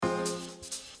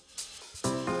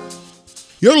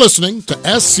You're listening to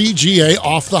SCGA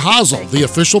Off the Hosel, the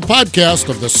official podcast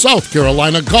of the South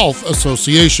Carolina Golf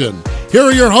Association. Here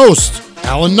are your hosts,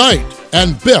 Alan Knight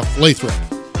and Biff Lathrop.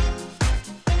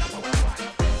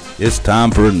 It's time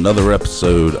for another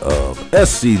episode of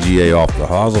SCGA Off the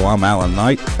Hosel. I'm Alan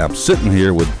Knight. I'm sitting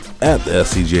here at the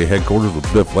SCGA headquarters with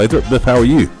Biff Lathrop. Biff, how are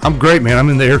you? I'm great, man. I'm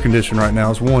in the air conditioner right now.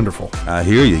 It's wonderful. I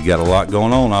hear you. Got a lot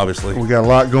going on, obviously. We got a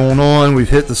lot going on. We've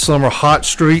hit the summer hot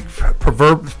streak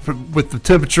with the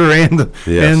temperature and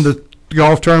the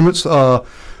golf tournaments. But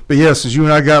yes, as you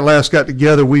and I got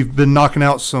together, we've been knocking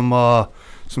out some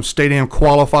State Am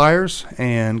qualifiers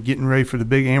and getting ready for the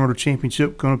big amateur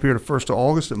championship coming up here the 1st of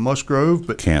August at Musgrove.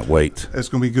 But can't wait. It's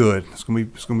going to be good. It's going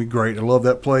to be great. I love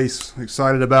that place.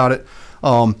 Excited about it.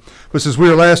 But since we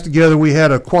were last together, we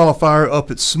had a qualifier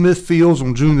up at Smithfields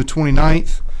on June the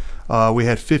 29th. We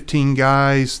had 15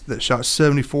 guys that shot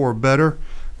 74 or better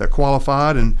that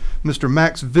qualified, and Mr.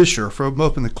 Max Vischer from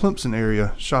up in the Clemson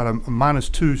area shot a minus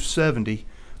 270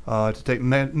 to take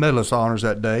medalist honors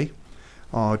that day.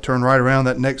 Turned right around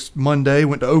that next Monday,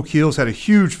 went to Oak Hills, had a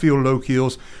huge field at Oak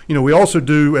Hills. You know, we also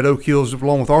do at Oak Hills,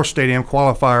 along with our State Am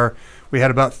qualifier, we had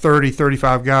about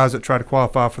 35 guys that tried to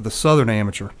qualify for the Southern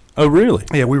Amateur. Oh, really?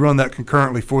 Yeah, we run that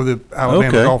concurrently for the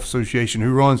Alabama Golf Association,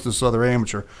 who runs the Southern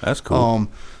Amateur. That's cool.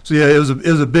 So yeah, it was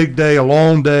a big day, a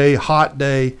long day, hot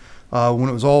day. When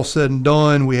it was all said and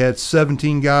done, we had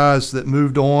 17 guys that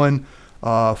moved on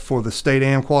for the State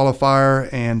Am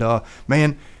qualifier, and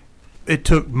man, it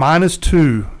took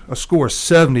 -2, a score of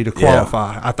 70 to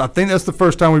qualify. Yeah. I think that's the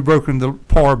first time we've broken the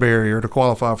par barrier to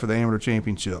qualify for the amateur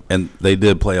championship. And they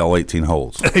did play all 18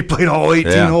 holes. They played all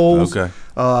 18 holes. Okay.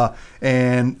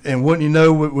 And wouldn't you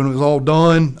know, when it was all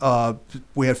done,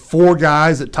 we had 4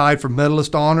 guys that tied for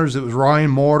medalist honors. It was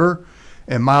Ryan Martyr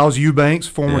and Miles Eubanks,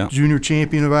 former junior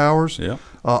champion of ours,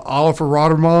 Oliver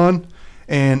Roderman,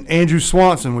 and Andrew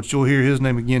Swanson, which you'll hear his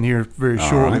name again here very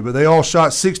shortly. Right. But they all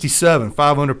shot 67,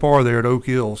 500 par there at Oak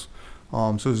Hills.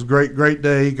 So it was a great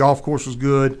day. Golf course was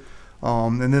good.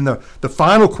 And then the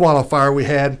final qualifier we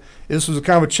had, this was a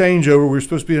kind of a changeover. We were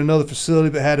supposed to be at another facility,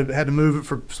 but had to move it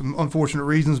for some unfortunate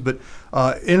reasons. But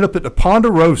ended up at the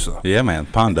Ponderosa. Yeah, man,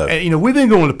 Pondo. And, you know, we've been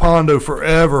going to Pondo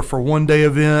forever for one-day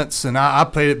events, and I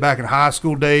played it back in high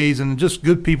school days, and just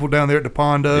good people down there at the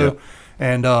Pondo. Yep.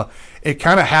 And it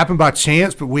kind of happened by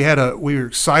chance, but we were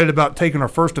excited about taking our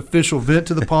first official event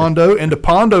to the Pondo, and the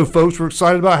Pondo folks were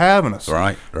excited about having us.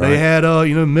 Right. They had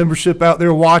membership out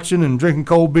there watching and drinking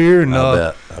cold beer, and I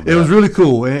bet. It was really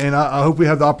cool. And I hope we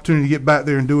have the opportunity to get back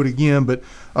there and do it again. But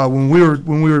when we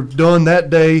were done that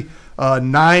day,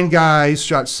 9 guys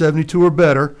shot 72 or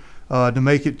better to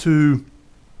make it to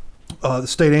the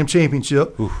State Am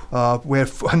Championship. We had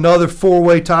another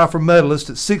 4-way tie for medalists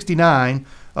at 69.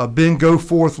 Ben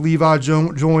Goforth, Levi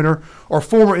Joyner, our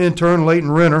former intern Leighton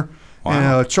Renner,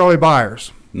 and Charlie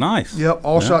Byers. Nice. Yep,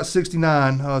 all shot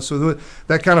 69. So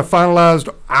that kind of finalized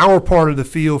our part of the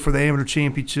field for the amateur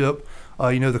championship.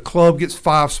 The club gets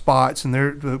 5 spots,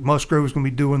 and Musgrove is going to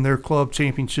be doing their club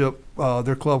championship,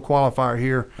 their club qualifier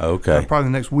here. Okay. Probably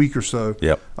the next week or so.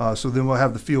 Yep. So then we'll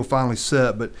have the field finally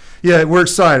set. But yeah, we're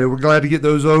excited. We're glad to get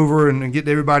those over and get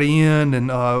everybody in, and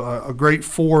a great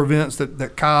 4 events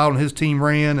that Kyle and his team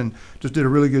ran, and just did a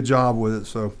really good job with it.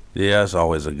 So. Yeah, it's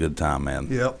always a good time, man.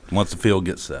 Yep. Once the field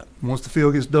gets set. Once the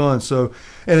field gets done. So,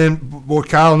 and then boy,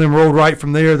 Kyle and them rolled right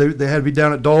from there. They had to be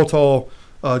down at Daltall.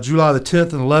 July the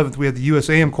 10th and 11th, we had the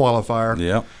USAM qualifier.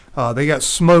 Yeah. They got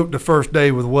smoked the first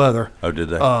day with weather. Oh, did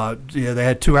they? Yeah, they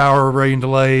had 2-hour rain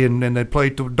delay, and they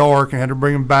played till dark and had to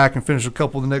bring them back and finish a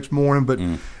couple the next morning. But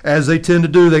as they tend to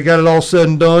do, they got it all said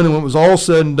and done. And when it was all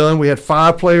said and done, we had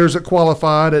 5 players that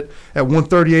qualified at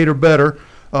 138 or better.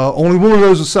 Only one of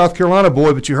those is a South Carolina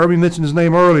boy, but you heard me mention his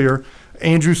name earlier,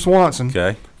 Andrew Swanson.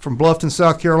 Okay. From Bluffton,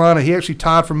 South Carolina. He actually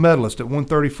tied for medalist at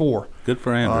 134. Good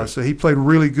for Andrew. So he played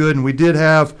really good, and we did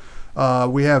have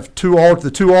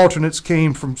the 2 alternates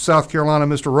came from South Carolina,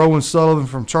 Mr. Rowan Sullivan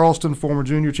from Charleston, former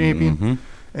junior champion,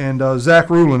 and Zach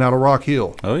Rulin out of Rock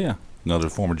Hill. Oh, yeah. Another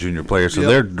former junior player. So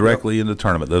they're directly in the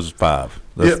tournament, those 5.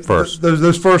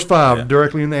 Those first 5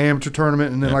 directly in the amateur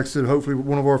tournament, and then, like I said, hopefully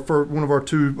one of our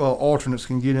 2 alternates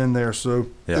can get in there. So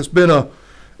it's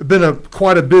been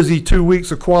quite a busy 2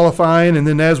 weeks of qualifying, and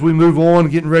then as we move on,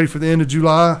 getting ready for the end of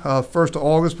July, 1st of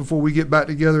August before we get back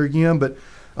together again. But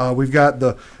we've got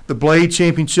the Blade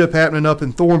Championship happening up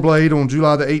in Thornblade on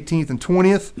July the 18th and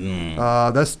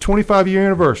 20th. That's the 25-year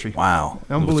anniversary. Wow.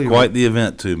 Unbelievable. It was quite the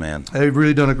event, too, man. They've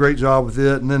really done a great job with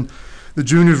it. And then the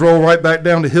juniors roll right back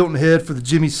down to Hilton Head for the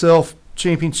Jimmy Self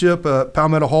Championship at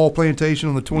Palmetto Hall Plantation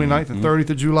on the 29th and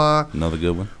 30th of July. Another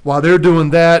good one. While they're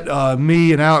doing that,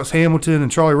 me and Alex Hamilton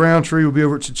and Charlie Roundtree will be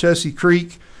over at Chechessie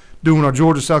Creek doing our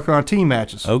Georgia-South Carolina team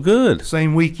matches. Oh, good.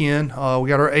 Same weekend. We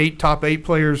got our top eight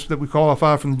players that we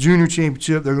qualified from the junior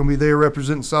championship. They're going to be there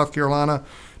representing South Carolina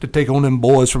to take on them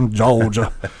boys from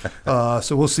Georgia.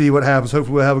 So we'll see what happens.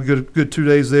 Hopefully we'll have a good 2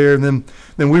 days there. And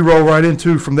then we roll right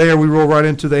into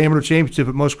the amateur championship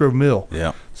at Musgrove Mill.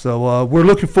 Yeah. So we're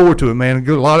looking forward to it, man.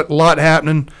 A lot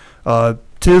happening.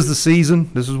 'Tis the season.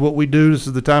 This is what we do. This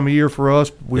is the time of year for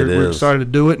us. We're excited to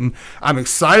do it, and I'm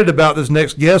excited about this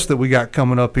next guest that we got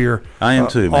coming up here. I am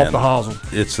too, man. Off the hosel.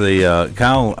 It's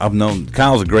Kyle. I've known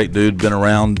Kyle's a great dude. Been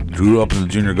around, grew up in the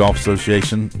Junior Golf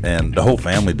Association, and the whole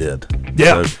family did.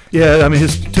 Yeah, So, yeah. I mean,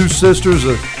 his two sisters,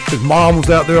 his mom was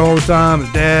out there all the time.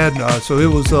 His dad. So it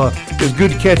was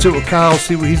good to catch up with Kyle,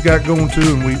 see what he's got going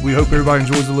too, and we hope everybody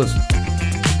enjoys the listen.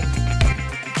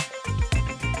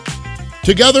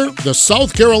 Together, the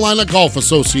South Carolina Golf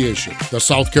Association, the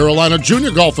South Carolina Junior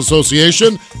Golf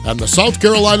Association, and the South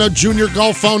Carolina Junior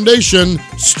Golf Foundation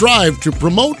strive to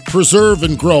promote, preserve,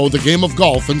 and grow the game of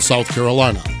golf in South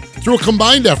Carolina. Through a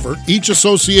combined effort, each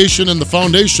association and the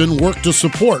foundation work to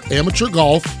support amateur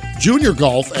golf, junior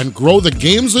golf, and grow the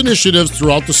game's initiatives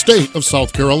throughout the state of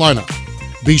South Carolina.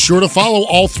 Be sure to follow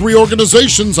all three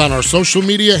organizations on our social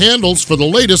media handles for the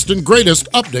latest and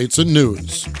greatest updates and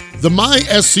news. The My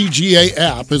SCGA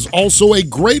app is also a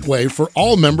great way for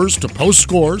all members to post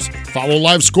scores, follow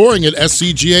live scoring at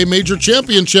SCGA Major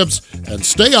Championships, and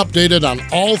stay updated on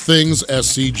all things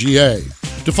SCGA.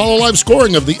 To follow live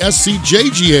scoring of the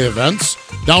SCJGA events,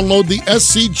 download the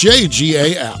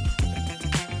SCJGA app.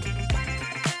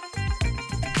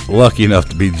 lucky enough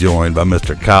to be joined by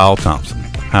Mr. Kyle Thompson.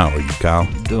 How are you, Kyle?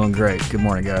 Doing great. Good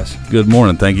morning, guys. Good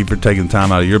morning. Thank you for taking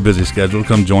time out of your busy schedule to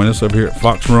come join us over here at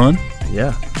Fox Run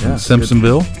Yeah. in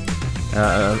Simpsonville.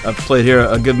 I've played here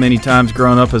a good many times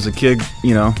growing up as a kid,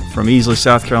 you know, from Easley,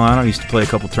 South Carolina. I used to play a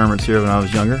couple tournaments here when I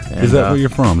was younger. And, Is that where you're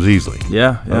from, is Easley?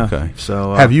 Yeah. Okay.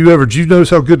 So Did you notice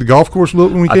how good the golf course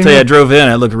looked when we came I tell you, I in? drove in.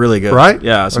 It looked really good. Right?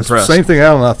 Yeah, I was That's impressed. the same thing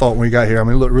Alan and I thought when we got here. I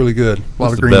mean, it looked really good. A lot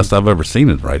That's of the green. best I've ever seen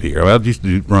it right here. I used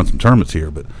to run some tournaments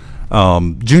here, but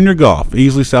junior golf,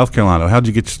 Easley, South Carolina. How'd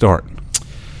you get your start?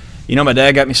 You know, my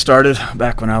dad got me started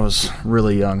back when I was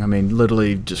really young. I mean,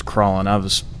 literally just crawling. I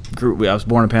was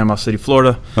born in Panama City,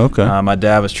 Florida. Okay. My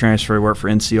dad was transferred, worked for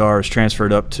NCR, was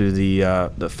transferred up to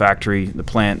the factory, the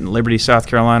plant in Liberty, South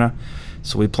Carolina.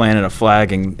 So we planted a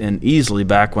flag in Easley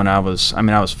back when I was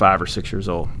 5 or 6 years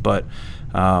old. But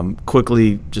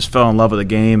quickly just fell in love with the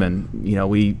game, and you know,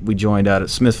 we joined out at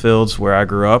Smithfields where I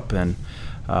grew up, and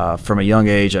from a young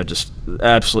age I just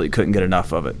absolutely couldn't get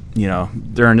enough of it. You know,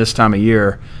 during this time of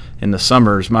year, in the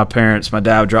summers, my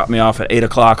dad would drop me off at 8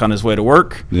 o'clock on his way to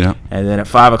work. Yeah. And then at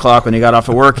 5 o'clock when he got off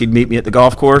of work, he'd meet me at the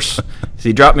golf course. So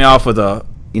he'd drop me off with a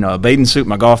bathing suit,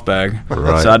 my golf bag.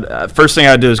 Right. So first thing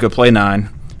I'd do is go play 9.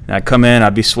 And I'd come in,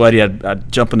 I'd be sweaty,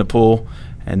 I'd jump in the pool,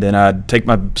 and then I'd take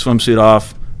my swimsuit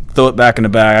off, throw it back in the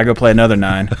bag. I'd go play another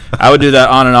 9. I would do that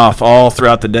on and off all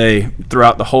throughout the day,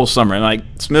 throughout the whole summer. And like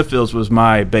Smithfields was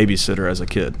my babysitter as a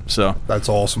kid. So That's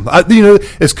awesome.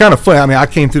 It's kind of funny. I mean, I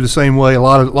came through the same way. A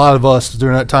lot of us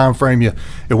during that time frame. It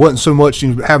wasn't so much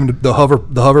having the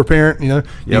hover parent. You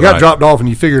got right. dropped off and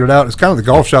you figured it out. It's kind of the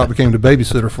golf shop became the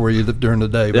babysitter for you during the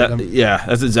day. But, yeah,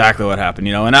 that's exactly what happened.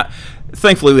 You know, and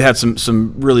thankfully we had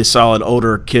some really solid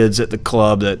older kids at the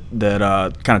club that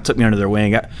kind of took me under their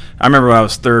wing. I remember when I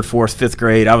was 3rd, 4th, 5th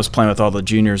grade, I was playing with all the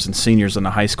juniors and seniors on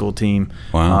the high school team.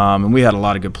 Wow. And we had a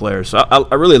lot of good players. So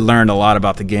I really learned a lot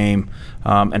about the game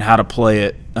and how to play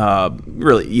it.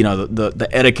 Really, you know, the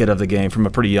etiquette of the game from a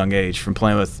pretty young age, from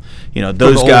playing with, you know,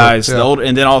 those guys, the older,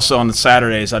 and then also on the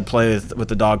Saturdays I'd play with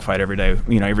the dogfight every day.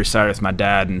 You know, every Saturday with my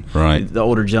dad and Right. the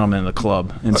older gentlemen in the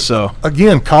club. And so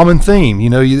again, common theme.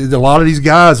 You know, a lot of these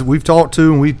guys that we've talked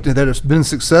to and that have been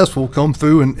successful come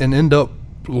through and end up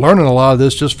learning a lot of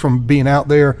this just from being out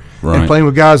there Right. and playing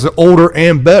with guys that are older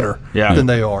and better Yeah. than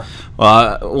they are.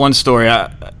 Well, one story, I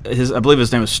believe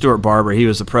his name was Stuart Barber. He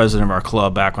was the president of our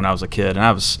club back when I was a kid, and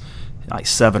I was like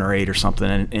 7 or 8 or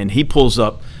something. And he pulls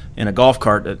up in a golf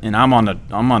cart, and I'm on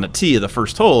the tee of the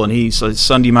first hole, and he says,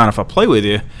 "Son, do you mind if I play with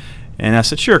you?" And I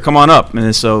said, "Sure, come on up." And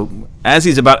then so as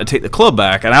he's about to take the club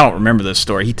back, and I don't remember this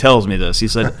story, he tells me this. He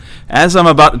said, "As I'm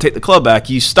about to take the club back,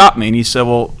 you stopped me," and he said,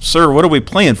 "Well, sir, what are we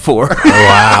playing for?"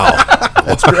 Wow.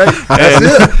 That's great. That's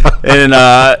it.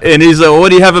 And he's like, "Well, what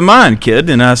do you have in mind, kid?"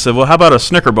 And I said, "Well, how about a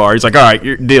Snicker bar?" He's like, "All right,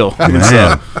 your deal." And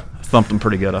so thumped him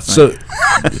pretty good, I think.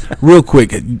 So, real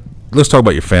quick, let's talk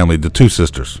about your family, the 2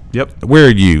 sisters. Yep. Where are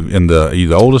you? Are you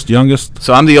the oldest, youngest?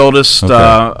 So I'm the oldest.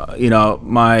 Okay. You know,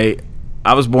 my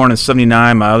I was born in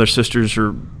 '79. My other sisters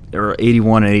are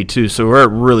 81 and 82, so we're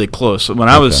really close. So when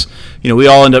I was, we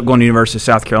all ended up going to the University of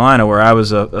South Carolina, where I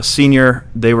was a senior.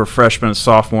 They were freshmen and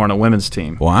sophomore on a women's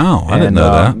team. Wow, I didn't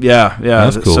know that. Yeah.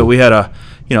 That's cool. So we had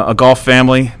a golf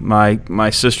family. My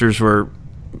sisters were,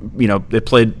 they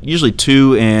played usually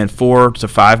 2 and 4 to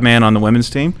 5 man on the women's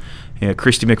team.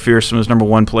 Christy McPherson was number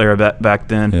 1 player back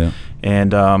then. Yeah.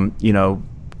 And,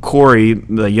 Corey,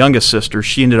 the youngest sister,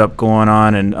 she ended up going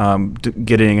on and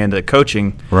getting into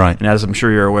coaching. Right. And as I'm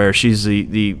sure you're aware, she's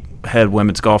the head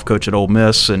women's golf coach at Ole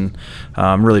Miss, and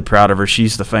I'm really proud of her.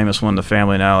 She's the famous one in the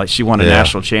family now. Like, she won a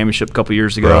national championship a couple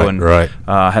years ago,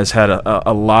 has had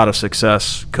a lot of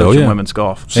success coaching women's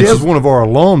golf. She has one of our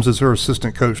alums as her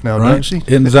assistant coach now, doesn't she?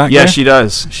 Yeah, she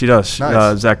does. She does.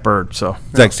 Nice. Zach Bird. So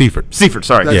Zach Seifert. Sorry.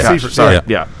 Seifert, sorry.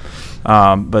 Yeah.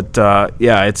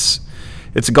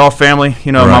 It's a golf family.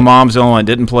 My mom's the only one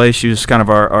that didn't play. She was kind of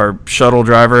our shuttle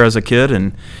driver as a kid.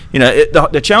 And,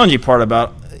 the challenging part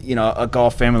about, a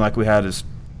golf family like we had is,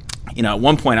 at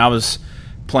one point I was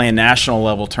playing national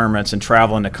level tournaments and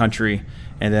traveling the country.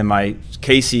 And then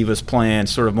Casey was playing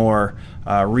sort of more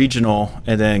regional.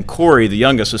 And then Corey, the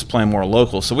youngest, was playing more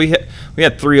local. So we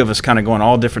had 3 of us kind of going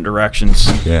all different directions.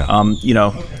 Yeah.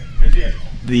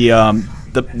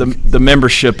 The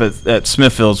membership at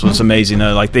Smithfield's was amazing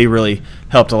though. Like, they really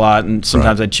helped a lot, and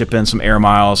sometimes they'd chip in some air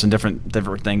miles and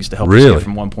different things to help us get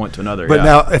from one point to another. But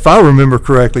now, if I remember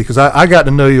correctly, because I got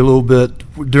to know you a little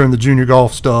bit during the junior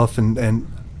golf stuff, and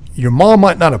your mom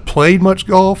might not have played much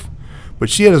golf, but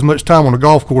she had as much time on the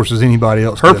golf course as anybody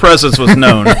else. Her presence was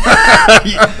known.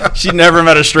 She never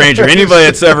met a stranger. Anybody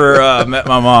that's ever met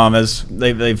my mom,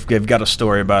 they've got a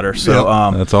story about her.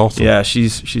 So that's awesome. Yeah,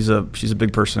 she's a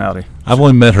big personality. I've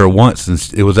only met her once,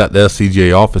 and it was at the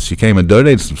SCGA office. She came and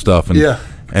donated some stuff,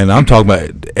 and I'm talking about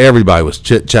everybody was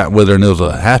chit-chatting with her, and it was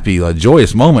a happy,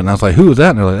 joyous moment. And I was like, who was that?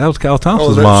 And they're like, that was Cal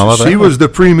Thompson's mom. She was the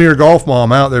premier golf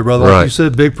mom out there, brother. Like Right. you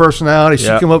said, big personality.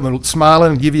 She'd come up and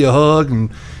smiling and give you a hug,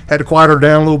 and had to quiet her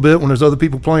down a little bit when there's other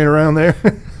people playing around there.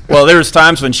 Well, there was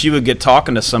times when she would get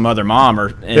talking to some other mom,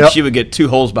 and she would get 2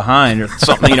 holes behind or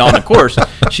something, on the course.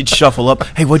 She'd shuffle up.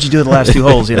 Hey, what'd you do the last 2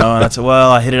 holes? And I said,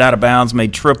 well, I hit it out of bounds,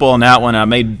 made triple on that one. I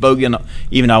made bogey,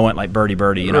 even I went like birdie,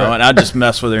 and I'd just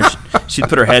mess with her. And she'd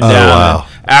put her head down. Wow.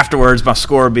 And afterwards, my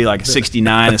score would be like a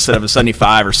 69 instead of a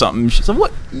 75 or something. She said,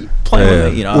 what? You playing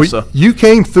with me? Well, so. You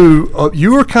came through,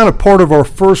 you were kind of part of our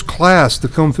first class to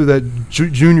come through that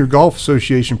Junior Golf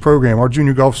Association program. Our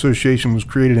Junior Golf Association was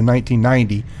created in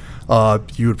 1990.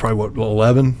 You were probably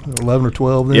 11 or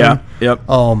 12 then? Yeah, yep.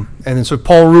 And then so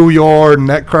Paul Rouillard and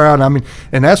that crowd,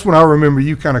 and that's when I remember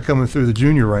you kind of coming through the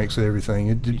junior ranks and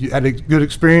everything. Did you had a good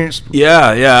experience?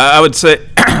 Yeah. I would say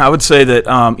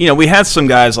that we had some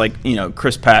guys like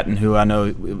Chris Patton, who I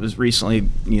know was recently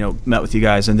met with you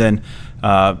guys, and then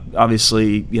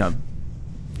obviously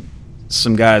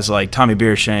some guys like Tommy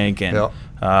Beershank and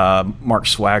Mark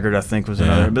Swaggart, I think, was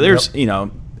another. But there's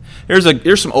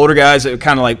There's some older guys that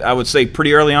kind of like, I would say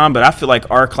pretty early on, but I feel like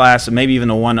our class and maybe even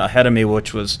the one ahead of me,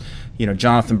 which was,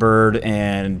 Jonathan Bird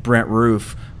and Brent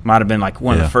Roof, might have been like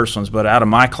one of the first ones. But out of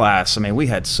my class, we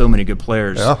had so many good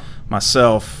players. Yeah.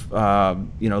 Myself,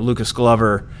 Lucas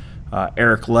Glover,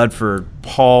 Eric Ledford,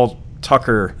 Paul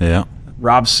Tucker,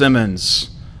 Rob Simmons,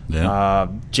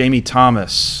 Jamie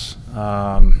Thomas,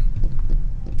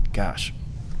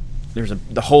 there's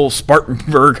the whole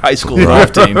Spartanburg High School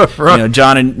golf team. Right.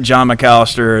 John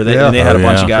McAllister. They had a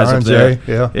bunch of guys up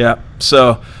there.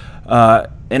 So,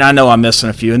 and I know I'm missing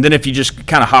a few. And then if you just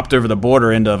kind of hopped over the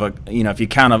border into if you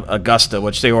count Augusta,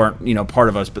 which they weren't part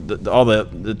of us, but all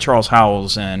the Charles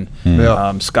Howells and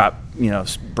Scott,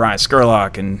 Brian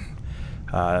Skurlock and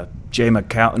Jay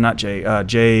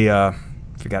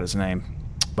forgot his name,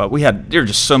 but there were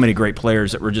just so many great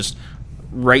players that were just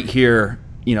right here.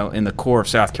 In the core of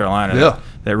South Carolina,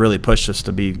 that really pushed us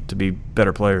to be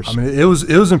better players. It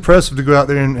was impressive to go out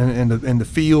there in the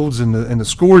fields and the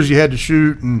scores you had to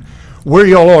shoot and where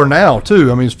y'all are now too.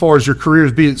 As far as your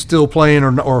careers, be it still playing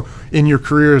or in your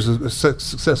career as a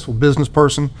successful business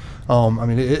person.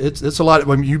 It's a lot.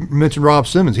 You mentioned Rob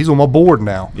Simmons. He's on my board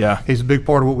now. Yeah, he's a big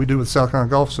part of what we do with the South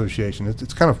Carolina Golf Association.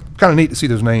 It's kind of neat to see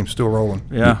those names still rolling.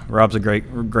 Yeah, Rob's a great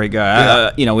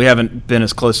guy. Yeah. We haven't been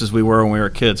as close as we were when we were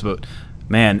kids, but.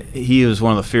 Man, he was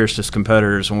one of the fiercest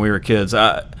competitors when we were kids.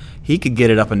 He could get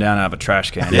it up and down out of a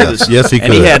trash can. Yes, he could.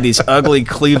 And he had these ugly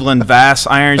Cleveland Vass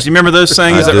irons. You remember those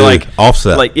things that were like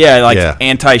offset?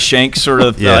 Anti-shank sort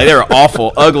of. They were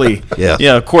awful, ugly.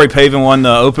 Yeah. Corey Pavin won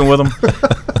the Open with them.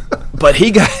 But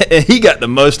he got the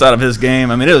most out of his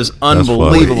game. I mean, it was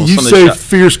unbelievable. You say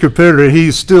fierce competitor. He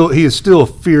is still a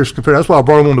fierce competitor. That's why I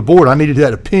brought him on the board. I needed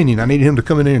that opinion. I needed him to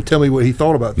come in there and tell me what he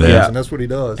thought about things, and that's what he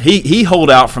does. He holed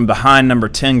out from behind number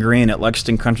 10 green at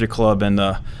Lexington Country Club, and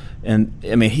I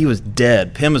mean, he was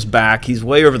dead. Pin was back. He's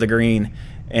way over the green.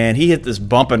 And he hit this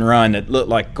bump and run that looked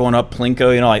like going up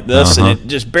Plinko, like this, and it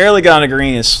just barely got on the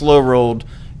green and slow rolled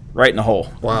right in the hole.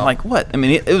 Wow. I'm like, what? I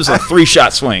mean, it was a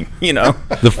 3-shot swing,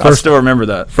 I still remember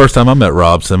that. First time I met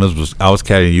Rob Simmons I was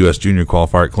caddying U.S. Junior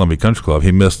qualifier at Columbia Country Club.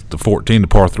 He missed the 14 to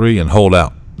par 3 and holed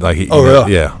out.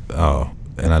 Really? Yeah.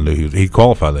 And I knew he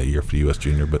qualified that year for U.S.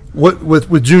 Junior. But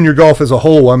with junior golf as a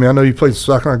whole, I mean, I know you played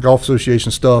South Carolina Golf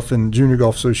Association stuff and Junior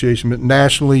Golf Association, but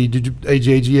nationally, did you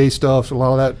AJGA stuff? A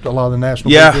lot of the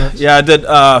national events? Yeah, I did.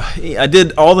 I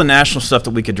did all the national stuff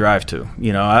that we could drive to.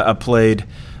 I played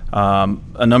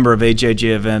a number of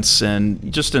AJGA events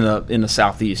and just in the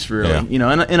southeast, really. Yeah.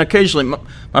 And occasionally,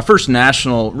 my first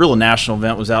real national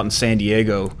event was out in San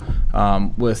Diego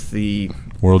with the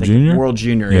World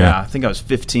Junior, yeah. I think I was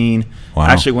 15. Wow.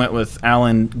 I actually went with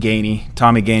Alan Gainey,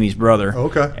 Tommy Gainey's brother,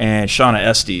 and Shauna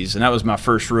Estes, and that was my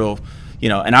first real,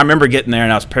 and I remember getting there,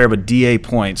 and I was paired with DA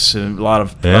points, and a lot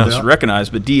of others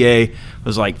recognized, but DA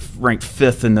was like ranked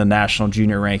 5th in the national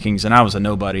junior rankings, and I was a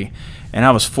nobody. And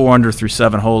I was 4 under through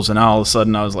 7 holes, and all of a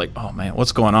sudden I was like, "Oh man,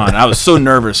 what's going on?" And I was so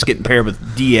nervous getting paired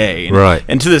with DA.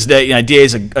 And to this day, DA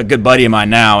is a good buddy of mine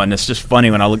now, and it's just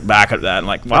funny when I look back at that. And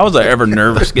like, why was I ever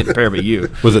nervous getting paired with you?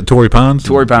 Was it Torrey Pines?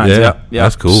 Torrey Pines, yeah.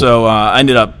 That's cool. So I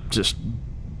ended up just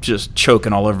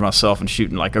choking all over myself and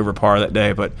shooting like over par that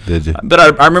day. But did you?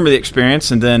 But I remember the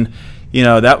experience, and then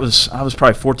I was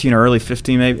probably 14 or early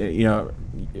 15, maybe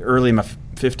early my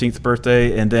 15th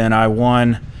birthday, and then I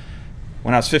won.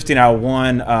 When I was 15, I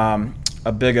won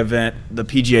a big event, the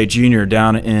PGA Junior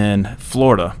down in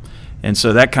Florida. And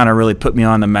so that kind of really put me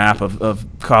on the map of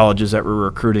colleges that were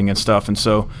recruiting and stuff. And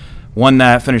so won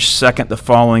that, finished second the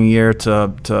following year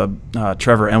to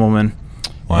Trevor Emmelman.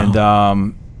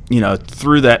 Wow. And,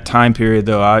 through that time period,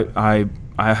 though, I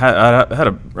had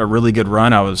a really good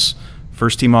run. I was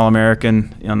first-team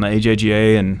All-American on the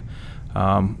AJGA and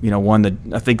won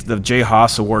I think the Jay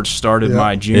Haas Award started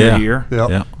my junior year.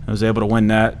 Yeah. I was able to win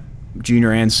that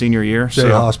junior and senior year. Jay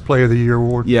Haas Player of the Year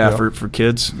Award. Yeah, for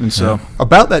kids. And so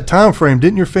about that time frame,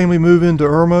 didn't your family move into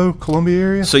Irmo, Columbia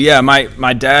area? So yeah,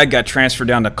 my dad got transferred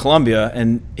down to Columbia,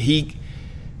 and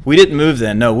we didn't move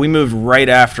then. No, we moved right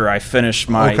after I finished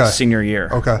my senior year.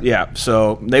 Okay. Yeah.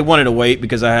 So they wanted to wait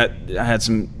because I had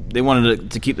some. They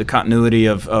wanted to keep the continuity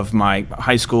of my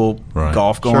high school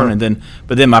golf going,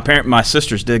 but then my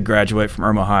sisters did graduate from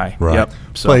Irmo High. Right. Yep.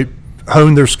 So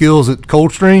honed their skills at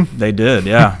Coldstream. They did.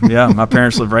 Yeah. Yeah. My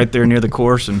parents lived right there near the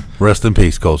course, and rest in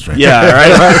peace, Coldstream. Yeah.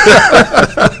 Right.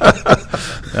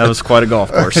 That was quite a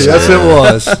golf course. Yes, it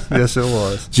was. Yes, it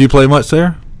was. Did you play much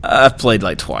there? I've played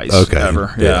like twice.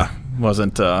 Ever. Yeah.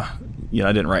 Wasn't. I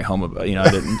didn't write home about.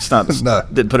 I didn't. It's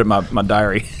not. Didn't put it in my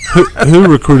diary. Who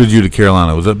recruited you to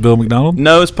Carolina? Was that Bill McDonald?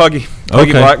 No, it's Puggy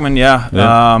Blackman.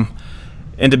 Yeah.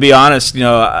 And to be honest,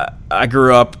 I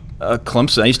grew up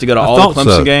Clemson. I used to go to all the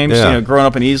Clemson games. Yeah. Growing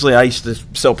up in Easley, I used to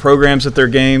sell programs at their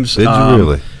games. Did you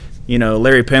really?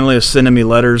 Larry Penley was sending me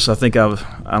letters. I think I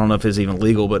don't know if it's even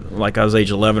legal, but like I was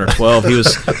age 11 or 12. He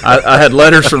was. I had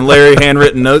letters from Larry,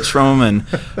 handwritten notes from him, and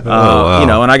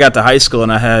when I got to high school,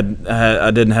 and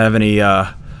I didn't have any.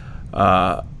 I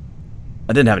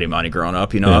didn't have any money growing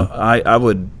up. I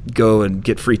would go and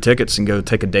get free tickets and go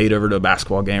take a date over to a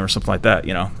basketball game or something like that.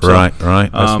 So, right.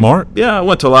 That's smart. Yeah, I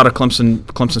went to a lot of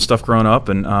Clemson stuff growing up,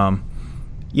 and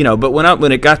but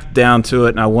when it got down to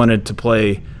it, and I wanted to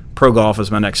play pro golf as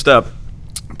my next step,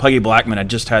 Puggy Blackman had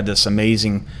just had this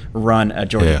amazing run at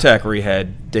Georgia Tech where he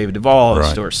had David Duvall, and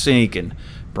Stuart Sink, and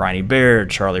Bryony Baird,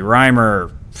 Charlie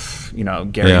Reimer,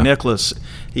 Gary Nicholas.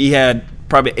 He had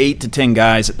probably 8 to 10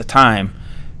 guys at the time,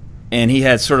 and he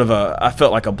had sort of I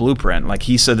felt like a blueprint. Like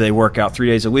he said, they work out 3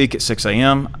 days a week at 6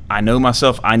 a.m. I know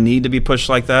myself, I need to be pushed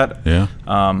like that. Yeah.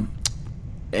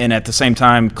 And at the same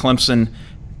time, Clemson,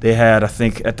 they had, I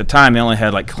think at the time, they only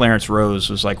had like Clarence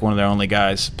Rose was like one of their only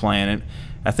guys playing it.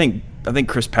 I think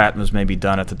Chris Patton was maybe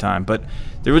done at the time, but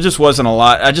there just wasn't a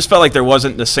lot. I just felt like there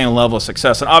wasn't the same level of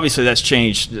success, and obviously that's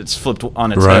changed. It's flipped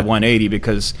on its head 180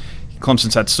 because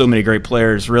Clemson's had so many great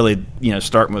players. Really,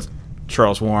 starting with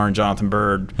Charles Warren, Jonathan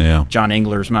Byrd, John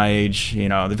Engler's my age.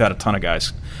 They've had a ton of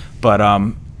guys, but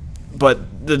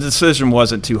the decision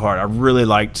wasn't too hard. I really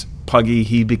liked Puggy.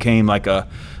 He became like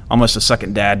almost a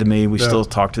second dad to me. We still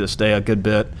talk to this day a good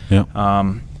bit. Yeah.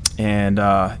 And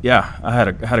I had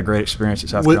a great experience at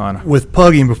South Carolina. With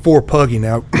Puggy and before Puggy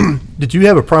now, did you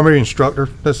have a primary instructor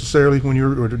necessarily when you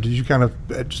were, or did you kind of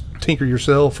just tinker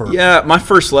yourself? Or? Yeah, my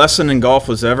first lesson in golf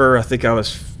was ever, I think I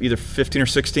was either 15 or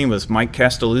 16, was Mike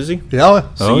Castelluzzi.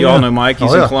 Yeah. So you all know Mike.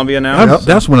 He's in Columbia now.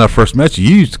 That's when I first met you.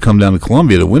 You used to come down to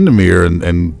Columbia to Windermere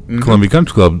and Columbia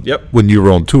Country Club when you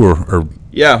were on tour. Or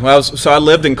yeah, well, I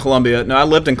lived in Columbia. No, I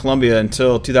lived in Columbia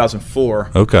until 2004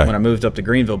 when I moved up to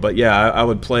Greenville. But, yeah, I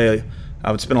would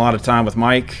spend a lot of time with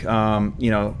Mike. I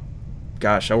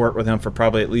worked with him for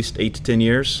probably at least 8 to 10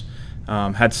 years.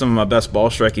 Had some of my best ball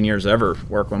striking years ever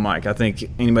working with Mike. I think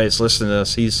anybody that's listening to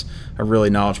this, he's a really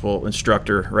knowledgeable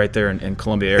instructor right there in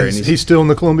Columbia area. He's still in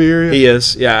the Columbia area? He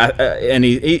is, yeah. And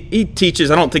he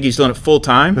teaches. I don't think he's doing it full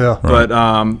time, but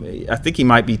I think he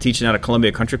might be teaching out of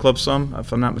Columbia Country Club some,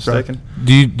 if I'm not mistaken. Right.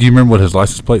 Do you remember what his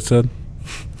license plate said?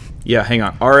 Yeah, hang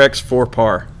on. RX4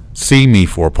 par. See me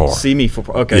for par. See me for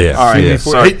par. Okay. Yeah. All right. Yeah.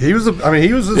 Sorry. He was an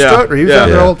instructor. He was out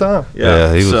there all the time.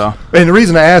 Yeah, he was. So. And the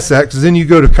reason I asked that, because then you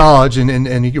go to college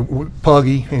and you get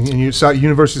Puggy and you're at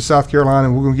University of South Carolina,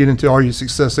 and we're going to get into all your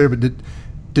success there. But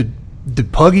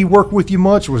did Puggy work with you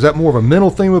much? Or was that more of a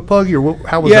mental thing with Puggy, or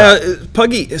how was that? Yeah,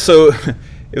 Puggy. So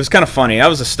it was kind of funny. I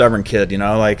was a stubborn kid,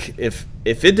 like if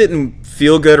it didn't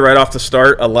feel good right off the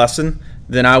start, a lesson,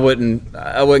 then I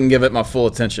wouldn't give it my full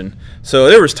attention. So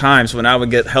there was times when I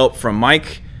would get help from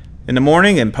Mike in the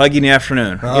morning and Puggy in the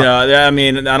afternoon. I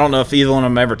mean, I don't know if either one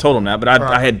of them ever told him that, but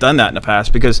I had done that in the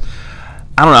past because,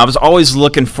 I don't know, I was always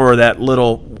looking for that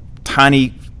little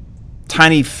tiny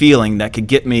feeling that could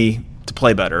get me to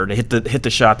play better, to hit the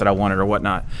shot that I wanted or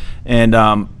whatnot. And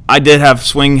I did have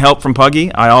swing help from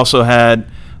Puggy. I also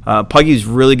had Puggy's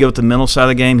really good with the mental side of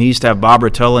the game. He used to have Bob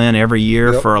Rotella in every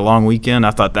year for a long weekend.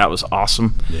 I thought that was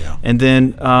awesome. Yeah. And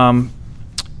then,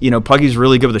 Puggy's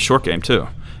really good with the short game too.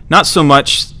 Not so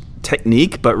much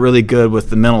technique, but really good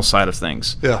with the mental side of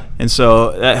things. Yeah. And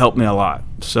so that helped me a lot.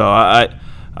 So I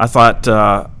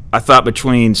thought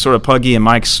between sort of Puggy and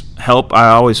Mike's help, I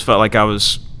always felt like I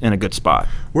was in a good spot.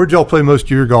 Where'd y'all play most of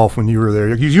your golf when you were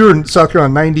there? You were in South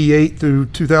Carolina 98 through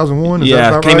 2001?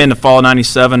 Came in the fall of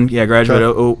 97. Yeah,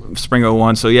 graduated spring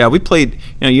 01. So, yeah, we played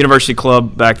University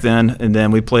Club back then, and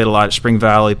then we played a lot at Spring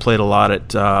Valley, played a lot at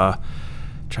trying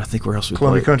to think where else we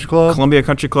Columbia played. Country Club? Columbia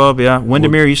Country Club, yeah.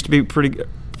 Windermere used to be pretty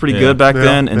good back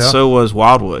then, and so was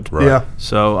Wildwood. Right. Yeah.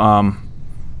 So,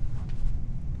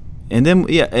 and then,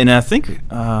 and I think,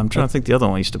 I'm trying to think the other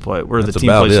one we used to play, where the team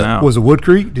plays now. Was it Wood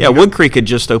Creek? Wood Creek had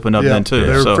just opened up then, too.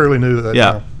 They were fairly new at that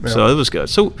time. Yeah, so it was good.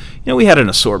 So, we had an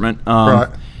assortment. Right.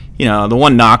 The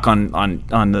one knock on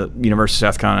the University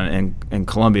of South Carolina and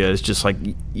Columbia is just like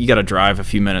you got to drive a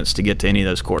few minutes to get to any of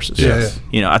those courses. Yes.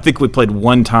 I think we played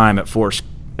one time at Forest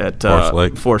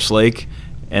Lake,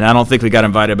 and I don't think we got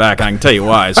invited back. And I can tell you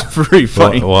why. It's pretty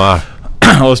funny. Why?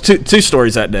 Well, it was two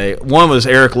stories that day. One was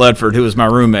Eric Ledford, who was my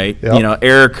roommate. Yep.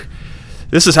 Eric,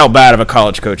 this is how bad of a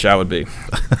college coach I would be.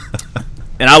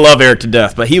 And I love Eric to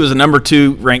death, but he was the number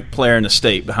 2 ranked player in the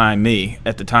state behind me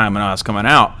at the time when I was coming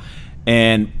out.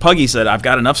 And Puggy said, I've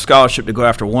got enough scholarship to go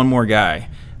after one more guy.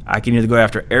 I can either go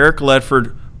after Eric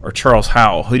Ledford or Charles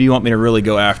Howell. Who do you want me to really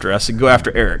go after? I said, go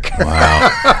after Eric.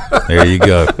 Wow. There you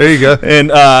go. And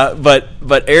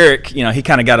but Eric, he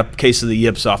kind of got a case of the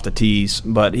yips off the tees,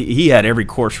 but he had every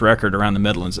course record around the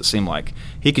Midlands, it seemed like.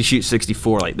 He could shoot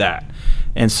 64 like that.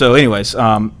 And so anyways,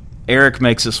 Eric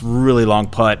makes this really long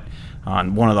putt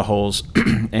on one of the holes,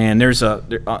 and there's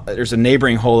a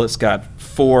neighboring hole that's got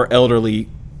 4 elderly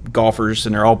golfers,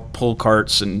 and they're all pull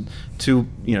carts and two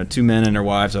men and their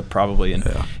wives up probably, and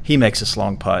he makes this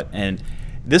long putt, and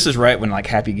this is right when like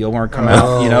Happy Gilmore come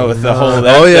out, with the whole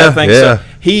that thing. Yeah. So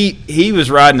he was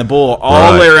riding the bull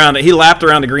all the way around it. He lapped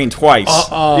around the green twice.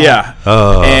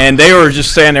 And they were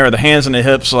just standing there with the hands on the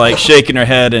hips, like shaking their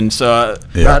head, and so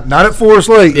not at Forest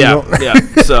Lake.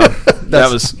 So that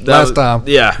was last time.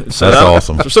 Yeah, so that's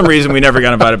awesome. For some reason, we never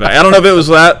got invited back. I don't know if it was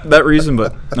that reason,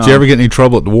 but Did you ever get any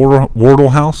trouble at the Wardle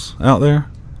House out there?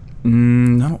 I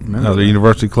don't remember. The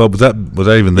University Club, was that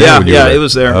even there? Yeah, it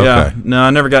was there. Okay. Yeah, no, I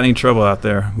never got any trouble out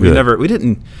there. We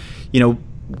didn't. I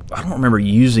don't remember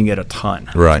using it a ton.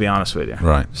 Right. To be honest with you.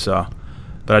 Right. So,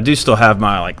 but I do still have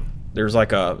my they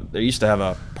used to have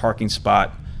a parking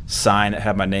spot sign that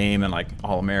had my name and like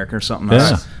All-American or something.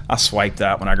 Yeah. I swiped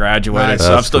that when I graduated, Nice.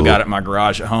 so I've still cool. got it in my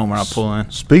garage at home when I pull in.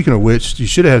 Speaking of which, you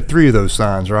should have had 3 of those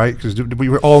signs, right? Because we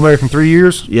were All-American 3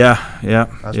 years. Yeah.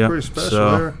 That's pretty special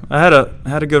So there. I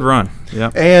had a good run.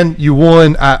 Yeah. And you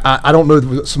won. I don't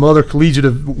know some other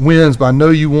collegiate wins, but I know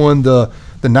you won the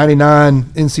 99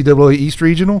 NCAA East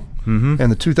Regional and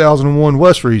the 2001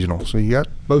 West Regional. So you got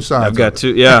both sides. I've got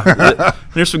 2. Yeah.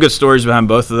 There's some good stories behind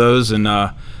both of those, and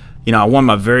I won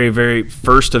my very, very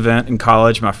first event in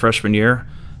college my freshman year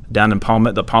down in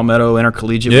the Palmetto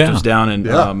Intercollegiate, which was down in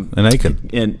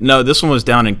Aiken. No, this one was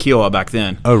down in Kiowa back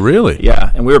then. Oh, really?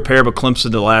 Yeah, and we were paired with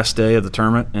Clemson the last day of the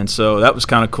tournament, and so that was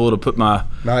kind of cool to put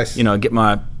get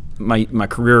my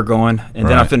career going. And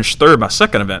then I finished third my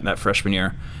second event that freshman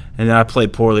year. And then I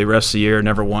played poorly the rest of the year,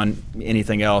 never won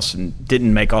anything else, and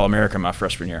didn't make All-American my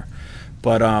freshman year.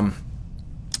 But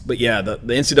yeah, the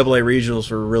NCAA regionals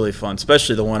were really fun,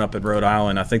 especially the one up in Rhode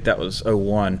Island. I think that was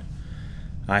 01.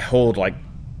 I holed like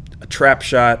a trap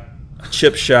shot, a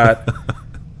chip shot,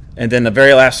 and then the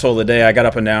very last hole of the day, I got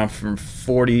up and down from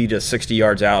 40 to 60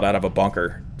 yards out of a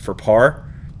bunker for par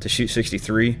to shoot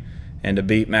 63. And to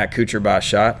beat Matt Kuchar by a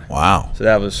shot. Wow. So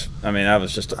that was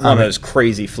just one of those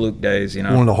crazy fluke days, One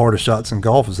of the hardest shots in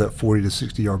golf is that 40 to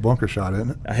 60-yard bunker shot,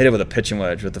 isn't it? I hit it with a pitching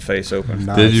wedge with the face open.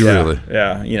 Nice. Did you really?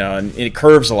 Yeah, and it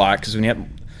curves a lot because when you have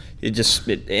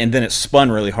and then it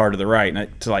spun really hard to the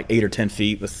right, to like 8 or 10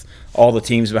 feet with all the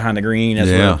teams behind the green as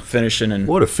we're finishing. And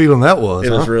what a feeling that was.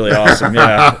 It was really awesome.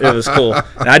 Yeah, it was cool.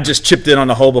 And I just chipped in on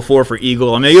the hole before for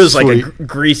eagle. I mean, it was like the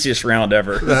greasiest round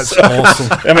ever. That's awesome.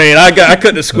 I mean, I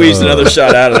couldn't have squeezed another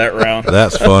shot out of that round.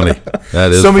 That's funny.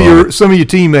 That is some of your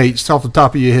teammates off the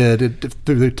top of your head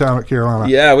through the time at Carolina.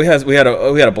 Yeah, we had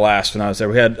a blast when I was there.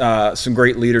 We had some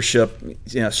great leadership.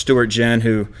 Stuart Jen,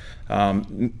 who I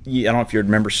don't know if you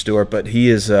remember Stuart, but he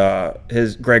is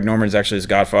Greg Norman is actually his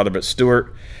godfather. But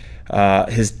Stuart,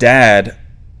 his dad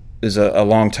is a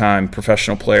longtime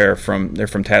professional player from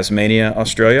Tasmania,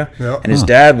 Australia, and his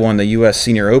dad won the U.S.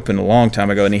 Senior Open a long time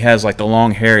ago, and he has like the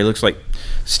long hair. He looks like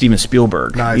Steven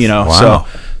Spielberg. Nice. Wow.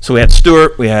 So we had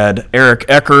Stuart, we had Eric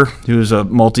Ecker, who was a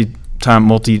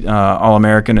multi-time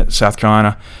All-American at South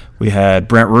Carolina. We had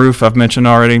Brent Roof, I've mentioned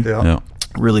already. Yeah.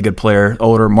 Really good player,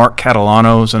 older. Mark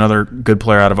Catalano is another good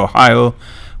player out of Ohio.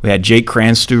 We had Jake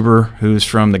Kranstuber, who's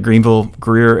from the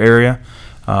Greenville-Greer area.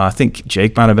 I think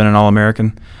Jake might have been an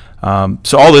All-American.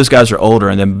 So all those guys are older,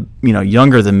 and then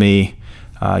younger than me.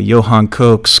 Johan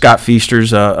Koch, Scott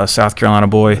Feaster's a South Carolina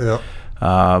boy. Yep.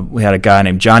 We had a guy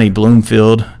named Johnny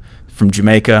Bloomfield from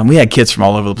Jamaica, and we had kids from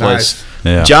all over the place. Nice.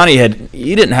 Yeah. Johnny had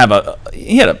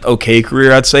an okay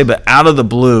career, I'd say, but out of the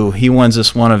blue, he wins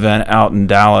this one event out in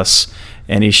Dallas.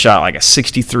 And he shot like a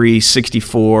 63,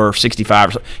 64,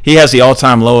 65. He has the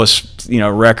all-time lowest,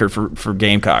 record for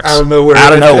Gamecocks. Out of nowhere.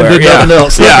 Did nothing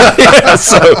else.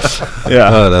 Yeah.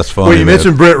 Oh, that's funny. Well, you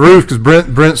mentioned Brent Roof because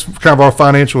Brent's kind of our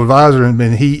financial advisor,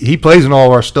 and he plays in all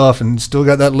of our stuff and still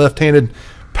got that left-handed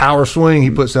power swing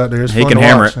he puts out there. It's he fun can to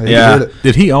hammer watch. it. Yeah.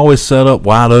 Did he always set up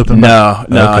wide open? No.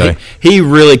 Okay. He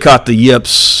really caught the yips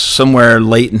somewhere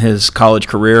late in his college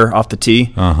career off the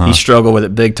tee. Uh-huh. He struggled with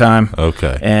it big time.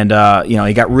 Okay. And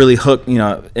he got really hooked.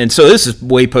 And so this is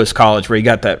way post college where he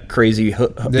got that crazy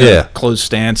closed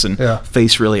stance and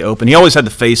face really open. He always had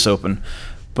the face open.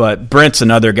 But Brent's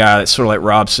another guy that's sort of like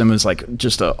Rob Simmons, like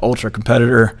just an ultra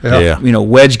competitor. Yeah.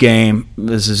 Wedge game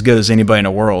is as good as anybody in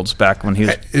the world's back when he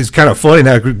was. It's kind of funny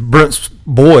now. Brent's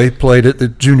boy played at the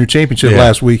junior championship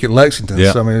last week at Lexington.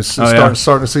 Yeah. So I mean, it's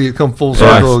starting to see it come full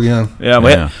circle again.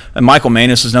 Yeah. And Michael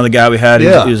Manus is another guy we had. He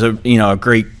was a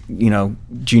great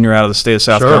junior out of the state of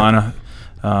South Carolina.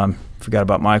 Forgot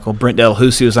about Michael. Brent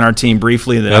Delahousie was on our team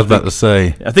briefly. I was about to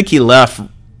say. I think he left.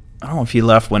 I don't know if he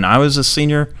left when I was a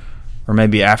senior. Or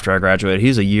maybe after I graduated.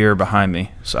 He's a year behind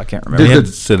me, so I can't remember. He had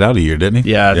to sit out a year, didn't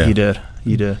he? Yeah, he did.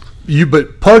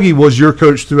 But Puggy was your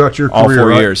coach throughout your career, all 4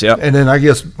 right? years, yep. And then I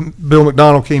guess Bill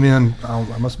McDonald came in.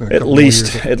 I must have been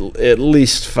at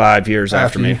least 5 years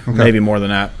after me, maybe more than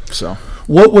that. So,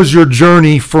 what was your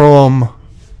journey from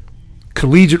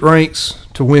collegiate ranks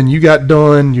to when you got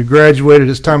done? You graduated.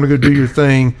 It's time to go do your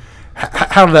thing.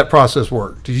 How did that process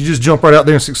work? Did you just jump right out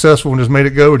there and successful and just made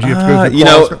it go, or did you have to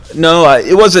go through the No,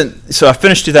 it wasn't. So I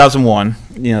finished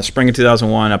 2001. Spring of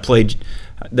 2001. I played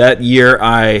that year.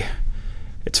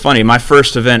 It's funny. My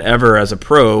first event ever as a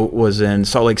pro was in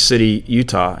Salt Lake City,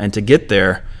 Utah, and to get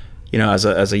there,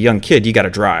 as a young kid, you got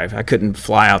to drive. I couldn't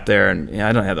fly out there, and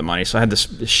I don't have the money, so I had this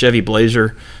Chevy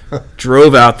Blazer.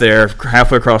 Drove out there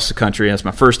halfway across the country. And it's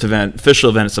my first event, official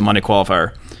event. It's a Monday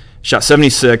qualifier. Shot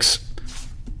 76.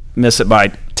 Miss it by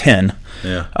 10.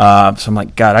 Yeah. So I'm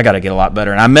like, God, I got to get a lot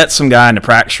better. And I met some guy in the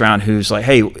practice round who's like,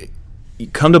 hey, you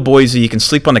come to Boise, you can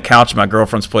sleep on the couch at my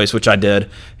girlfriend's place, which I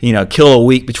did, kill a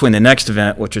week between the next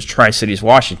event, which was Tri-Cities,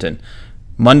 Washington.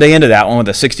 Monday into that one with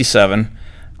a 67.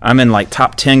 I'm in like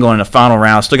top 10 going in the final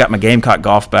round. Still got my Gamecock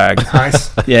golf bag.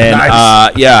 Nice. And,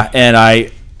 and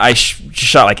I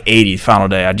shot like 80 the final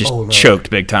day. I just choked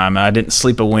big time. I didn't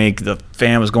sleep a wink. The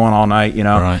fan was going all night,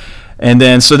 Right. And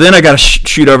then I got to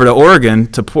shoot over to Oregon,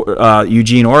 to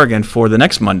Eugene, Oregon for the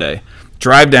next Monday.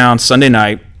 Drive down Sunday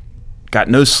night, got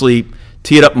no sleep,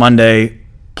 tee it up Monday,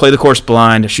 play the course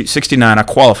blind, shoot 69, I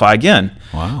qualify again.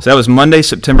 Wow. So that was Monday,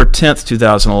 September 10th,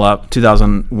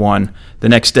 2001. The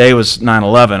next day was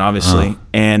 9/11, obviously,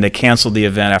 and they canceled the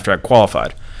event after I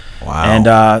qualified. Wow.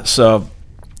 And so,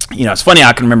 it's funny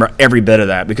I can remember every bit of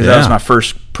that because that was my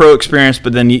first pro experience.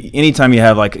 But then anytime you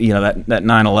have that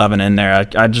 9/11 in there,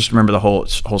 I just remember the whole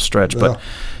stretch. But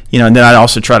and then I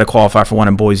also tried to qualify for one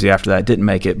in Boise after that. Didn't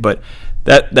make it, but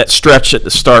that stretch at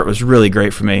the start was really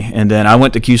great for me. And then I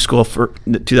went to Q school for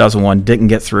 2001. Didn't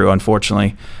get through,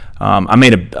 unfortunately. I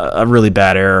made a really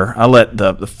bad error. I let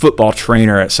the football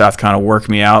trainer at South Carolina work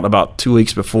me out about 2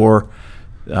 weeks before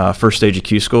first stage of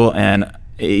Q school, and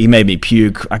he made me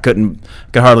puke. I could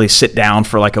hardly sit down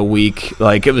for like a week.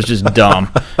 Like, it was just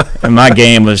dumb. And my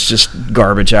game was just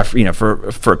garbage after,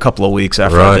 for a couple of weeks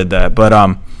after I did that.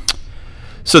 But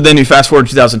so then you fast forward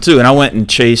to 2002, and I went and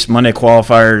chased Monday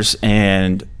qualifiers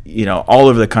and all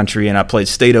over the country, and I played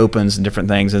state opens and different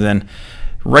things. And then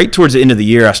right towards the end of the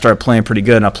year, I started playing pretty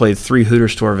good, and I played 3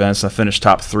 Hooters Tour events. I finished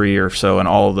top 3 or so in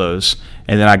all of those.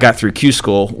 And then I got through Q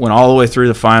school, went all the way through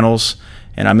the finals,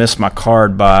 and I missed my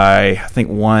card by, I think,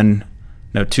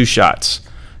 2 shots.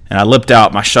 And I lipped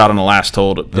out my shot on the last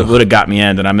hole. It would have got me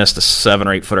in, and I missed a 7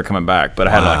 or 8 footer coming back. But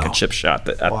I had like a chip shot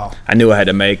that I knew I had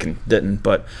to make and didn't.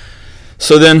 But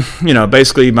so then,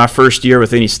 basically my first year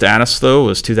with any status, though,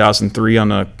 was 2003 on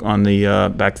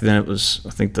the back then it was,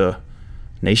 I think, the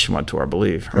Nationwide Tour, I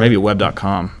believe, or maybe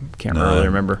Web.com. Can't really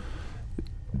remember.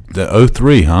 The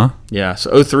 03, huh? Yeah,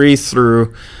 so 03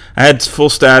 through, I had full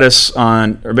status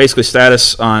on a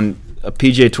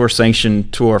PGA Tour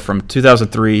sanctioned tour from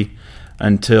 2003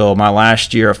 until my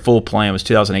last year of full playing was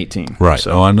 2018. Right.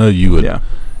 So, I know you had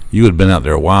been out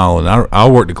there a while, and I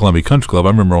worked at Columbia Country Club. I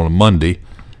remember on a Monday,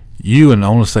 you and I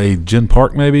want to say Jen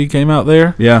Park maybe came out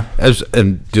there. Yeah.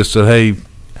 And just said, hey,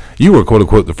 you were quote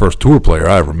unquote the first tour player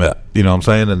I ever met. You know what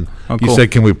I'm saying? And you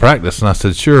said, can we practice? And I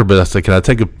said, sure. But I said, can I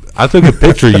take I took a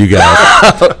picture of you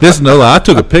guys. This is no lie. I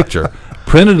took a picture,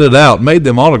 printed it out, made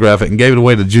them autograph it, and gave it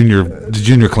away to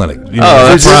junior clinic.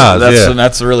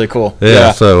 That's really cool.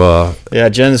 Yeah. So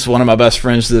Jen's one of my best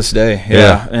friends to this day.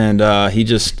 Yeah. And he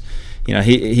just,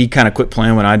 he kind of quit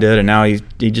playing when I did, and now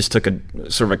he just took a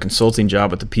sort of a consulting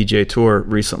job with the PGA Tour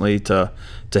recently to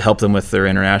help them with their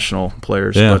international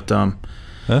players. Yeah. But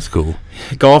that's cool.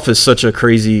 Golf is such a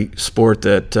crazy sport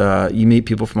that you meet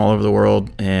people from all over the world,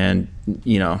 and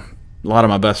a lot of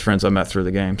my best friends I met through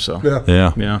the game. So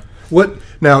yeah. What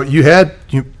now? You had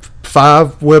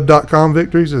 5 Web.com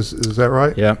victories. Is that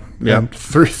right? Yeah. And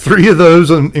three of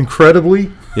those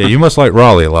incredibly. Yeah, you must like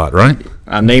Raleigh a lot, right?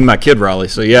 I named my kid Raleigh,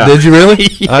 so yeah. Did you really?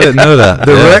 Yeah. I didn't know that.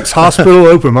 The Rex Hospital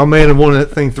Open. My man had won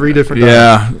that thing 3 different times.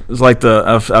 Yeah, it's like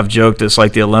I've joked it's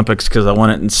like the Olympics because I won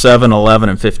it in 7, 11,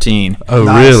 and 15. Oh,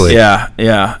 nice. Really?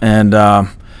 Yeah, and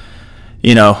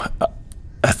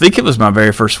I think it was my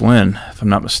very first win, if I'm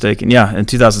not mistaken. Yeah, in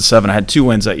 2007, I had 2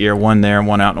 wins that year, one there and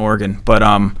one out in Oregon. But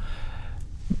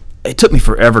it took me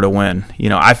forever to win.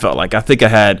 I felt like I think I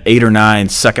had 8 or 9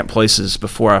 second places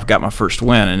before I got my first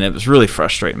win, and it was really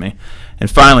frustrating me. And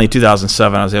finally, in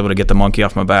 2007, I was able to get the monkey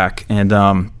off my back. And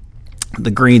the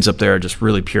greens up there are just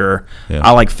really pure. Yeah.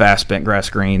 I like fast bent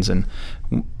grass greens, and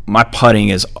my putting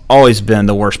has always been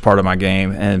the worst part of my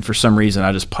game. And for some reason,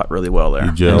 I just putt really well there.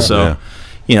 And so,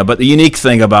 but the unique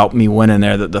thing about me winning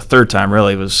there, the third time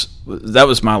really was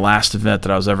my last event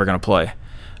that I was ever going to play.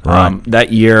 Right.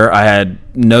 That year, I had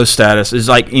no status. It's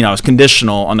like, I was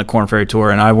conditional on the Korn Ferry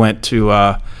Tour, and I went to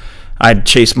I'd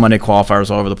chased Monday qualifiers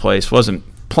all over the place. Wasn't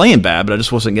playing bad, but I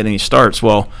just wasn't getting any starts.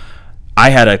 Well, I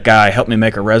had a guy help me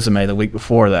make a resume the week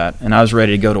before that, and I was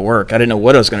ready to go to work. I didn't know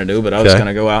what I was going to do, but I was going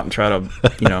to go out and try to,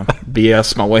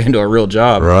 BS my way into a real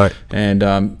job. Right. And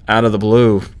out of the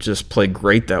blue, just played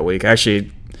great that week.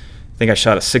 Actually, I think I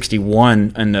shot a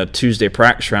 61 in the Tuesday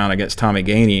practice round against Tommy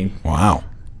Gainey. Wow.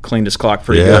 Cleaned his clock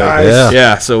pretty good. Nice.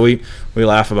 Yeah. So we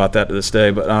laugh about that to this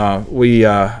day, but we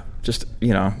just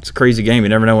it's a crazy game. You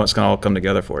never know what's going to all come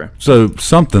together for you. So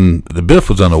something that Biff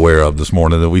was unaware of this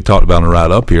morning that we talked about on the ride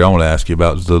up here, I want to ask you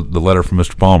about is the letter from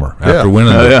Mr. Palmer after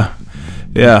winning.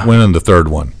 Winning the third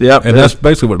one. Yep. And that's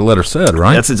basically what the letter said,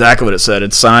 right? That's exactly what it said.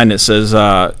 It's signed. It says,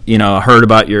 I heard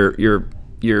about your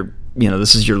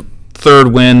this is your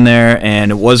third win there, and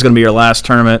it was going to be your last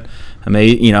tournament. I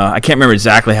mean, I can't remember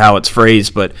exactly how it's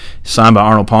phrased, but signed by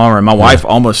Arnold Palmer. And my wife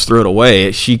almost threw it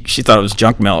away. She thought it was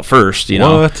junk mail at first,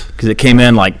 What? Because it came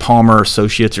in like Palmer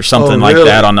Associates or something like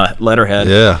that on the letterhead.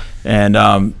 Yeah. And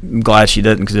I'm glad she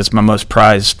didn't, because it's my most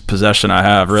prized possession I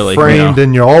have, really. Framed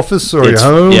in your office or your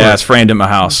home? Yeah, it's framed in my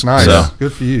house. Nice. So,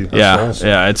 good for you. That's awesome.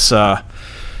 Yeah, it's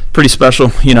pretty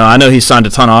special. I know he signed a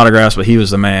ton of autographs, but he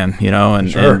was the man.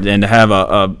 And to have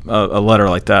a letter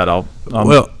like that, I'll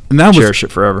cherish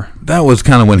it forever. That was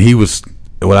kind of when he was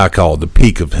what I call the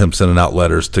peak of him sending out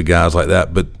letters to guys like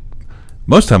that. But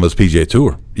most of the time it was PGA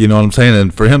Tour. You know what I'm saying?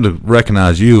 And for him to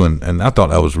recognize you, and I thought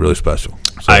that was really special.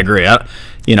 So. I agree. I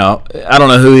don't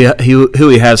know who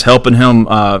he has helping him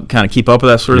kind of keep up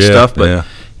with that sort of stuff, but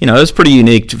it's pretty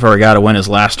unique for a guy to win his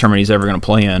last tournament he's ever going to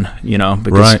play in.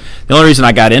 Because the only reason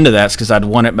I got into that is because I'd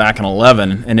won it back in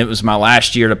 2011, and it was my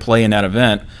last year to play in that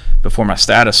event before my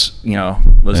status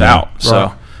was out.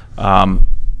 So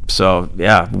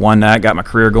won that, got my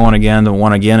career going again, then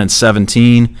won again in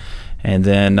 2017. And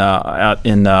then out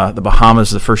in the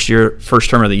Bahamas, the first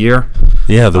term of the year.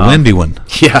 Yeah, the windy one.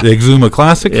 Yeah. The Exuma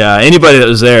Classic. Yeah, anybody that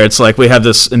was there, it's like we have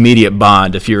this immediate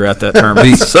bond if you're at that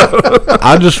tournament.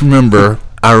 I just remember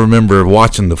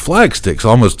watching the flag sticks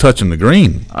almost touching the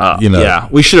green. Yeah,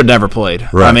 we should have never played.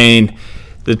 Right. I mean,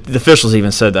 the officials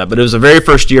even said that. But it was the very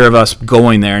first year of us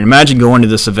going there. And imagine going to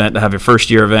this event to have your first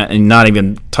year event and not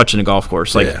even touching a golf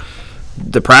course.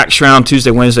 The practice round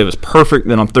Tuesday, Wednesday was perfect.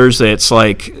 Then on Thursday, it's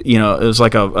like, it was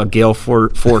like a gale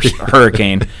force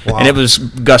hurricane. Wow. And it was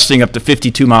gusting up to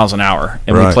 52 miles an hour.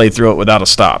 And we played through it without a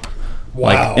stop.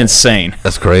 Wow. Insane.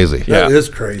 That's crazy. That is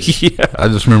crazy. Yeah. I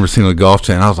just remember seeing the golf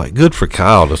channel. I was like, good for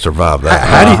Kyle to survive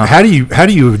that. How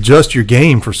do you adjust your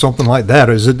game for something like that?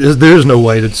 There's no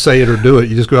way to say it or do it.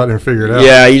 You just go out there and figure it out.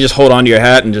 Yeah, you just hold on to your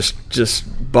hat and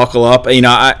just buckle up.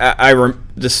 I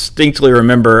distinctly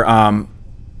remember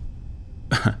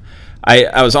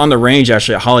I was on the range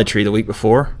actually at Holly Tree the week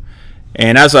before,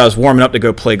 and as I was warming up to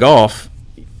go play golf,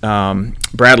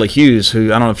 Bradley Hughes, who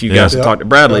I don't know if you guys have talked to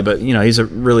Bradley, but he's a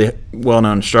really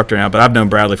well-known instructor now, but I've known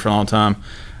Bradley for a long time.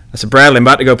 I said, Bradley, I'm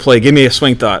about to go play. Give me a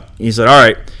swing thought. He said, all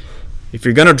right, if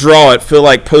you're going to draw it, feel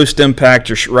like post-impact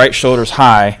your right shoulder's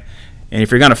high, and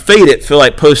if you're going to fade it, feel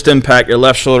like post-impact your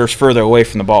left shoulder's further away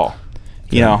from the ball.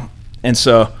 And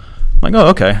so I'm like, oh,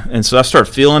 okay. And so I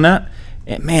started feeling that.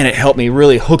 And, man, it helped me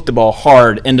really hook the ball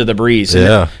hard into the breeze.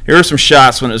 And there were some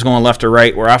shots when it was going left or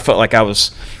right where I felt like I was,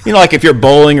 like if you're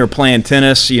bowling or playing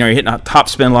tennis, you're hitting a top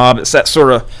spin lob. It's that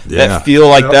sort of that feel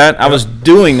like that. Yep. I was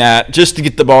doing that just to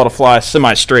get the ball to fly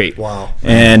semi-straight. Wow.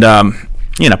 And,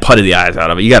 putted the eyes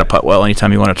out of it. You got to putt well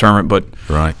anytime you win a tournament. But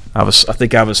I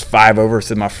think I was 5 over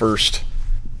through my first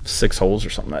 6 holes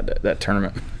or something that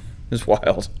tournament. It was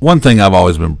wild. One thing I've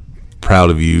always been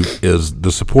proud of you is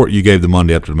the support you gave the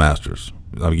Monday after the Masters.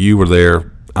 You were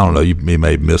there. I don't know. You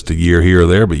may have missed a year here or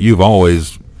there, but you've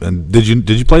always. And did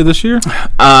you play this year?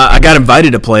 I got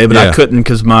invited to play, but I couldn't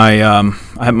because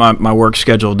my work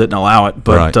schedule didn't allow it.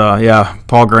 But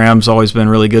Paul Graham's always been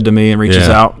really good to me and reaches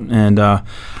out. And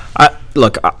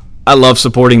I love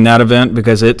supporting that event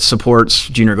because it supports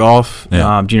junior golf.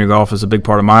 Yeah. Junior golf is a big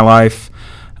part of my life.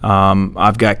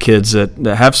 I've got kids that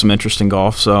have some interest in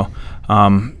golf, so.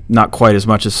 Not quite as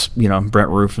much as Brent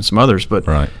Roof and some others, but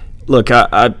look,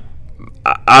 I've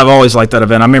always liked that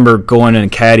event. I remember going in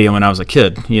and caddying when I was a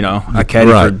kid. I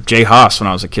caddied for Jay Haas when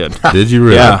I was a kid. Did you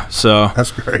really? Yeah, so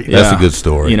that's great. Yeah. That's a good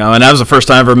story. And that was the first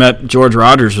time I ever met George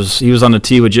Rogers. He was on the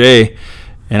tee with Jay,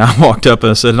 and I walked up and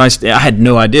I said, I had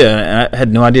no idea. I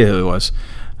had no idea who he was.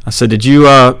 I said, Did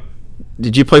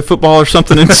you play football or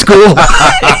something in school?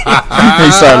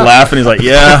 He started laughing. He's like,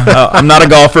 yeah, I'm not a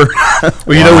golfer.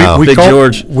 Well,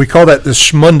 we call that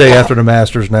the Monday after the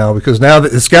Masters now because now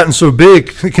that it's gotten so big,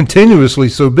 continuously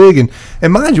so big.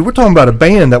 And mind you, we're talking about a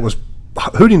band that was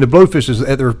Hooting the Blowfishes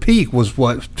at their peak was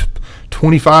what,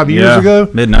 25 years ago?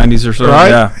 Mid-90s or so. Right?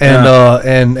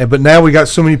 Yeah. But now we got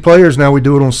so many players. Now we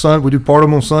do it on Sunday. We do part of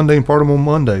them on Sunday and part of them on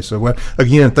Monday. So,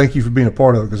 again, thank you for being a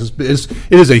part of it because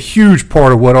it is a huge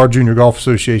part of what our Junior Golf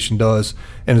Association does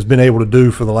and has been able to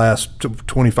do for the last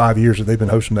 25 years that they've been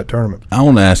hosting that tournament. I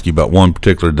want to ask you about one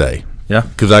particular day. Yeah.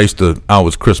 Because I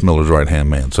was Chris Miller's right-hand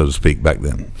man, so to speak, back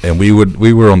then. And we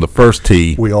were on the first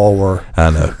tee. We all were.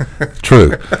 I know.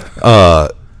 True.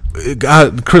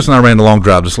 Chris and I ran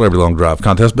the celebrity long drive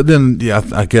contest, but then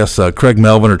I guess Craig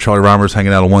Melvin or Charlie Reimers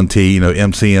hanging out on one tee,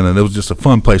 MCing, and it was just a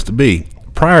fun place to be.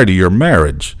 Prior to your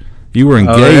marriage, you were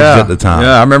engaged at the time.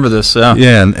 Yeah, I remember this.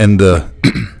 Yeah, and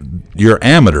your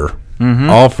amateur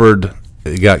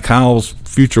got Kyle's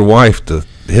future wife to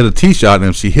hit a tee shot, and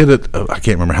if she hit it, I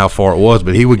can't remember how far it was,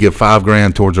 but he would give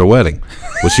 $5,000 towards our wedding.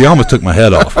 Well, she almost took my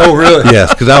head off. Oh, really?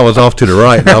 Yes, because I was off to the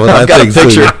right. I've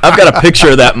got a picture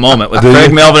of that moment with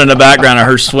Craig Melvin in the background and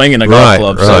her swinging a golf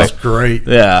club. Right. So that's great.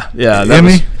 Yeah.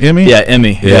 Emmy? Yeah,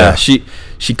 Emmy. Yeah. She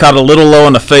caught a little low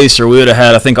in the face, or we would have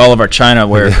had, I think, all of our china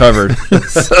wear covered.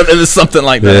 So it was something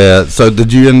like that. Yeah. So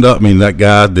did you end up? That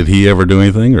guy, did he ever do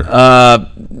anything? Or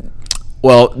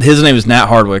Well, his name is Nat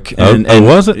Hardwick. And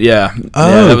was it? Yeah.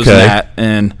 Oh, that was Nat.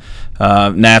 And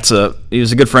Nat's he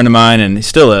was a good friend of mine, and he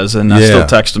still is. And I still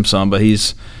text him some, but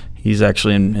he's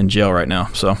actually in jail right now.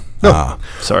 So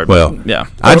sorry. Well, yeah.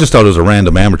 I just thought it was a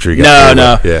random amateur guy.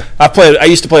 No. Yeah. I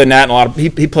used to play with Nat in a lot of.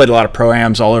 He played a lot of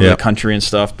pro-ams all over the country and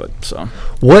stuff. But so.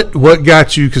 What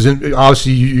got you? Because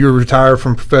obviously you're retired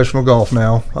from professional golf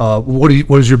now. What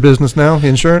is your business now?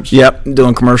 Insurance? Yep,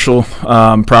 doing commercial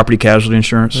property casualty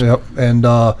insurance. Yep, and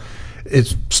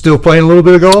it's still playing a little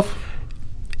bit of golf.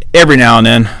 Every now and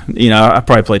then, I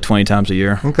probably play 20 times a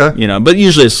year. Okay. But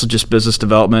usually it's just business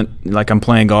development. Like I'm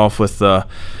playing golf with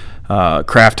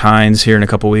Kraft Heinz here in a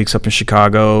couple weeks up in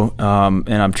Chicago,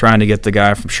 and I'm trying to get the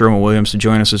guy from Sherwin-Williams to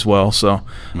join us as well. So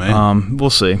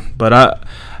we'll see. But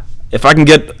if I can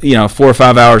get 4 or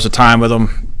 5 hours of time with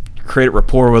them, create a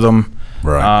rapport with them,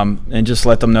 right, and just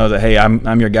let them know that hey,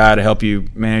 I'm your guy to help you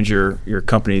manage your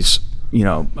company's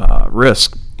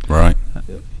risk. Right.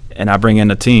 And I bring in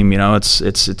a team.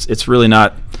 It's really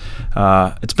not.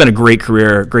 It's been a great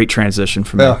career, great transition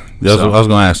for me. Yeah. I was going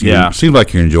to ask you. Yeah. It seems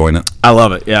like you're enjoying it. I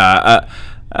love it. Yeah.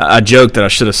 I joked that I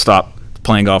should have stopped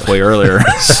playing golf way earlier,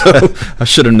 so I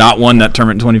should have not won that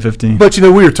tournament in 2015. But we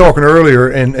were talking earlier,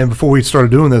 and before we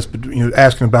started doing this, but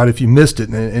asking about if you missed it,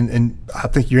 and I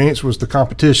think your answer was the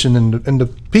competition and the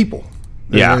people.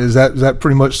 Yeah. Is that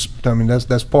pretty much? I mean,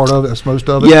 that's part of it. That's most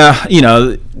of it. Yeah,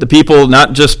 the people,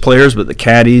 not just players, but the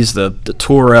caddies, the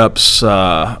tour reps,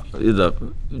 that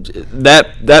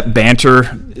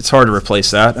banter. It's hard to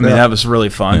replace that. I mean, that was really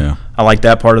fun. Yeah. I like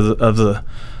that part of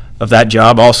that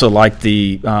job. Also, like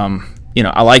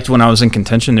I liked when I was in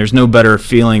contention. There's no better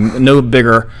feeling, no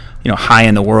bigger high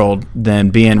in the world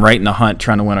than being right in the hunt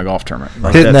trying to win a golf tournament.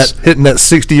 Like hitting that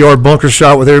 60-yard bunker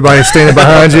shot with everybody standing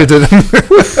behind you.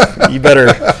 You better,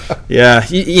 yeah.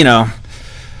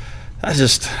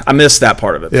 I miss that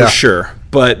part of it for sure.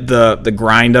 But the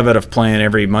grind of it, of playing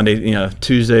every Monday,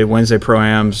 Tuesday, Wednesday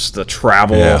pro-ams, the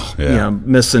travel,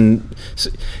 missing.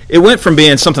 It went from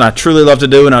being something I truly loved to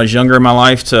do when I was younger in my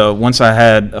life to once I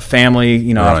had a family.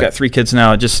 I've got 3 kids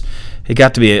now. It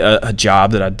got to be a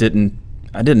job that I didn't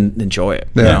enjoy it.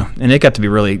 And it got to be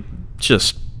really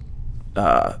just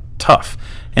tough.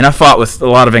 And I fought with a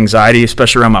lot of anxiety,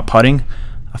 especially around my putting.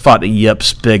 I fought the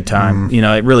yips big time.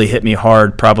 It really hit me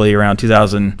hard probably around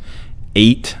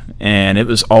 2008, and it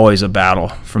was always a battle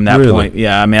from that point.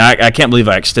 Yeah, I mean, I can't believe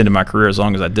I extended my career as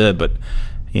long as I did, but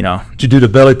Did you do the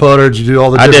belly putter? Did you do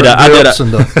all the different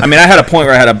dips? I had a point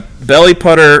where I had a belly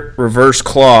putter reverse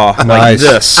claw like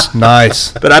this.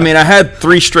 Nice. But I had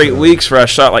 3 straight weeks where I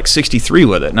shot like 63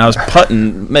 with it, and I was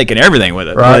putting, making everything with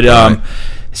it. Right. But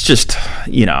it's just,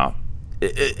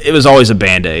 it was always a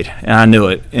Band-Aid, and I knew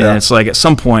it. And it's like at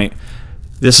some point,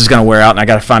 this is going to wear out, and I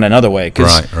got to find another way.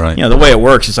 Because the way it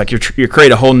works, it's like you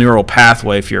create a whole neural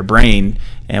pathway for your brain,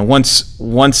 and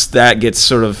once that gets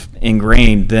sort of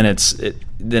ingrained, then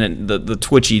the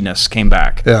twitchiness came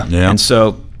back. Yeah. And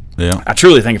so I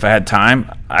truly think if I had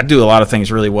time, I'd do a lot of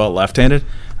things really well left-handed.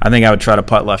 I think I would try to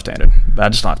putt left-handed, but I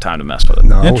just don't have time to mess with it.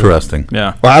 No. Interesting.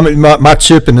 Yeah. Well, my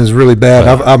chipping is really bad.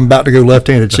 I'm about to go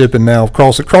left-handed chipping now.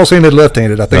 Cross-handed,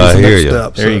 left-handed. I think is the next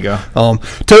step. There you go.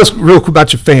 Tell us real quick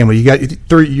about your family. You got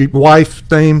your wife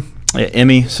name? Yeah,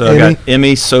 Emmy. So Emmy? I got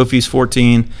Emmy. Sophie's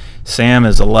 14. Sam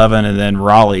is 11, and then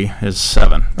Raleigh is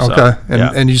 7. Okay,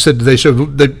 and you said they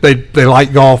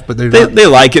like golf, but they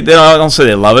like it. I don't say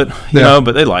they love it,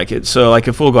 but they like it. So like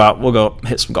if we'll go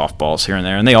hit some golf balls here and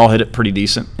there, and they all hit it pretty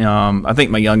decent. I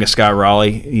think my youngest guy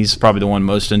Raleigh, he's probably the one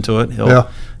most into it.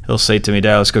 He'll say to me,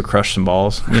 "Dad, let's go crush some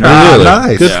balls." Really?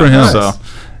 Nice, good for him. So,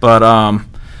 but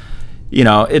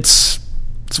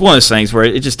it's one of those things where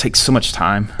it just takes so much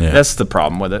time. Yeah. That's the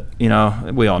problem with it.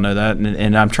 We all know that,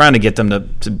 and I'm trying to get them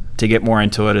to get more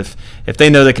into it. If they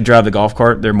know they can drive the golf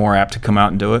cart, they're more apt to come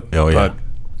out and do it. Oh yeah. But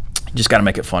you just got to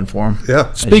make it fun for them.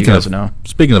 Yeah.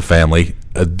 Speaking of family,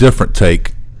 a different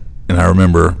take, and I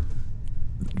remember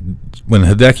when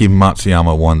Hideki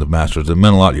Matsuyama won the Masters, it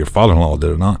meant a lot to your father-in-law,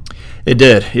 did it not? It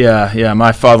did. Yeah.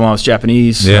 My father-in-law was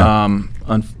Japanese. Yeah.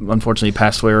 Unfortunately, he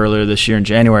passed away earlier this year in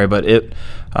January, but it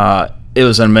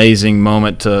was an amazing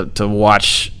moment to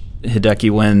watch Hideki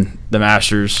win the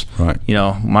Masters. Right.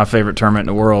 My favorite tournament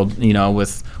in the world.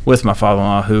 With my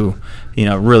father-in-law, who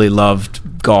really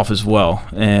loved golf as well,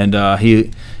 and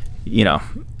he,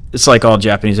 it's like all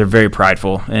Japanese. They're very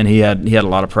prideful, and he had a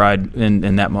lot of pride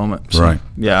in that moment. So, right.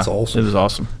 Yeah. That's awesome. It was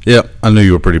awesome. Yeah, I knew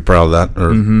you were pretty proud of that,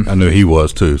 or I knew he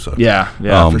was too. So yeah,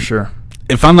 for sure.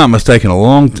 If I'm not mistaken,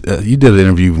 you did an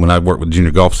interview when I worked with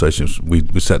Junior Golf Stations. We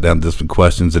sat down and did some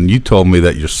questions, and you told me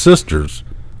that your sisters,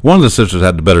 one of the sisters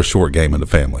had the better short game in the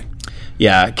family.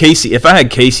 Yeah, Casey. If I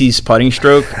had Casey's putting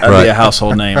stroke, I'd be a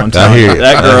household name. I'm I telling hear you, you.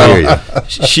 that girl.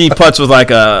 She putts with like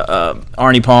a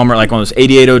Arnie Palmer, like one of those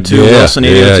 8802 Wilson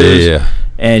 802s. Yeah.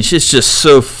 And she's just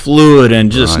so fluid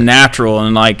and just natural,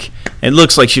 and like it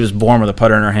looks like she was born with a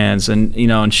putter in her hands, and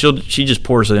and she just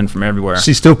pours it in from everywhere.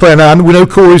 She's still playing now. We know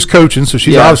Corey's coaching, so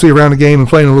she's obviously around the game and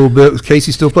playing a little bit. Does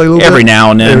Casey still play a little bit? Every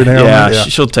now and then. Yeah.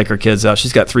 She'll take her kids out.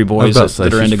 She's got 3 boys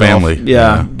that are into family. golf.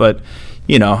 Yeah, but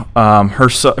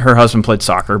her husband played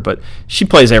soccer, but she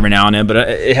plays every now and then. But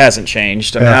it hasn't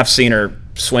changed. I mean, I've seen her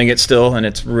swing it still, and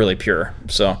it's really pure.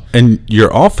 So. And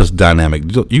your office dynamic,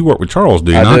 you work with Charles,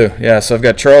 do you not? I do, yeah. So I've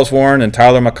got Charles Warren and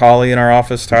Tyler McCauley in our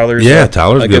office. Tyler's a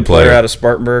good player out of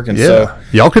Spartanburg, and so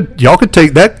y'all could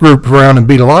take that group around and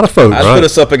beat a lot of folks. I'd put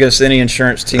us up against any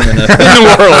insurance team in the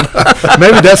world.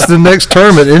 Maybe that's the next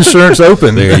term at Insurance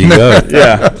Open. There you go.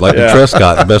 Like the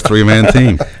Prescott, the best 3-man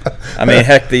team. I mean,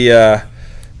 heck,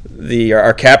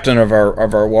 our captain of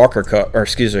our Walker Cup, or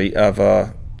excuse me,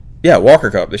 Walker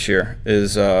Cup this year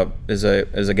is a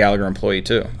Gallagher employee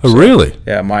too. Oh, really?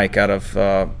 Yeah, Mike out of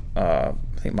I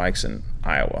think Mike's in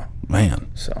Iowa. Man.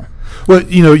 So. Well,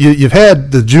 you've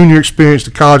had the junior experience,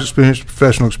 the college experience, the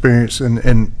professional experience,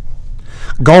 and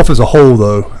golf as a whole,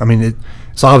 though. I mean,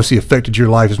 it's obviously affected your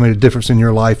life. It's made a difference in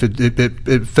your life. It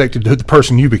affected the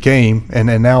person you became,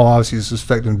 and now obviously it's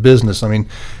affecting business. I mean,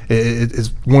 it's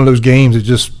one of those games that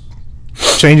just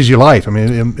changes your life. I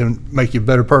mean, it'll make you a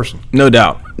better person. No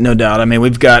doubt. I mean,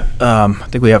 we've got I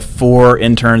think we have 4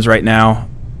 interns right now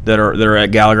that are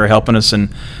at Gallagher helping us,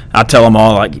 and I tell them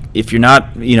all, like, if you're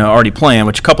not already playing,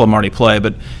 which a couple of them already play,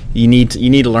 but you need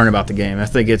to learn about the game. I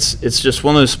think it's just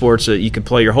one of those sports that you can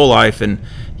play your whole life, and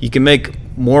you can make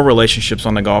more relationships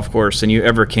on the golf course than you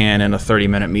ever can in a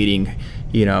 30-minute meeting,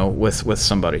 with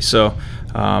somebody. So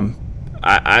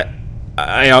I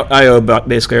owe about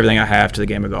basically everything I have to the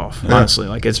game of golf. Honestly,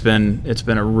 like it's been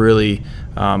a really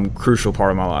crucial part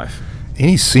of my life.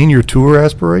 Any senior tour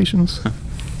aspirations?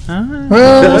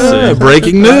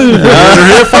 Breaking news.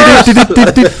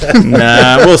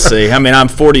 Nah, we'll see. I mean, I'm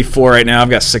 44 right now. I've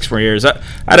got 6 more years. I'd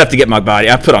have to get my body.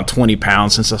 I've put on 20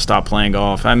 pounds since I stopped playing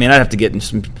golf. I mean, I'd have to get in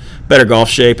some better golf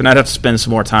shape, and I'd have to spend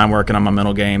some more time working on my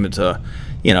mental game to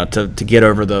get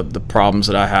over the problems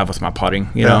that I have with my putting.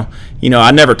 You know,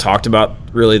 I never talked about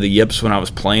really the yips when I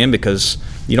was playing because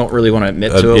you don't really want to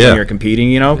admit to it when you're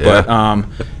competing. But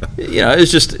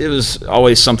it was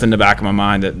always something in the back of my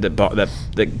mind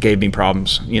that gave me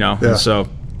problems. And so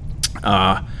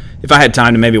if I had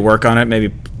time to maybe work on it,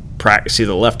 maybe practice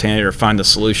either left-handed or find a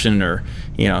solution, or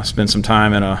spend some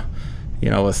time in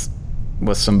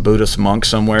with some Buddhist monk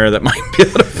somewhere that might be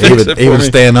able to fix it for even me.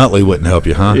 Stan Utley wouldn't help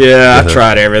you, huh? Yeah, I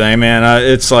tried everything, man.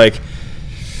 It's like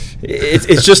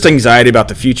it's just anxiety about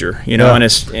the future, and you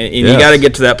got to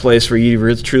get to that place where you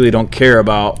really, truly don't care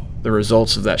about the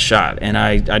results of that shot, and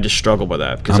I just struggle with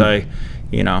that because I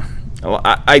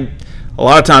a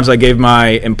lot of times I gave my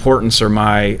importance or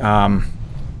my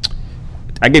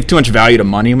I gave too much value to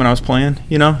money when I was playing,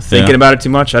 thinking about it too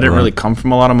much. I didn't really come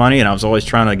from a lot of money, and I was always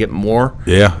trying to get more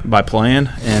by playing.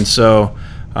 And so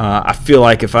I feel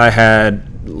like if I had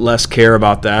less care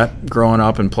about that growing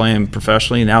up and playing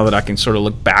professionally, now that I can sort of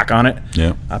look back on it,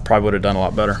 I probably would have done a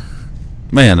lot better.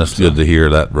 Man, that's good to hear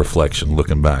that reflection,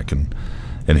 looking back and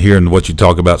hearing what you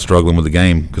talk about struggling with the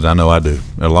game, because I know I do.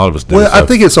 A lot of us do. Well, I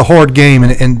think it's a hard game,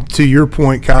 and to your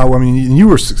point, Kyle, I mean, you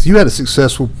had a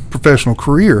successful professional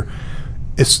career.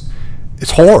 It's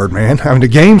hard, man. I mean, the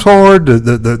game's hard.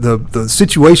 The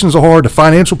situations are hard. The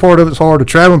financial part of it's hard. The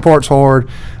traveling part's hard.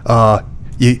 I've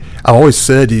always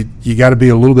said you got to be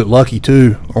a little bit lucky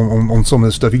too on some of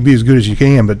this stuff. You can be as good as you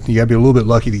can, but you got to be a little bit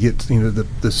lucky to get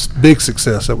this big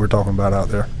success that we're talking about out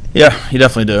there. Yeah, you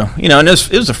definitely do. And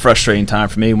it was a frustrating time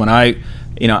for me when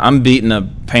I'm beating the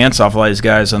pants off all these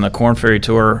guys on the Korn Ferry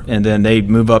Tour, and then they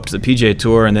move up to the PGA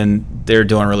Tour, and then they're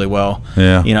doing really well.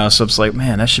 Yeah. So it's like,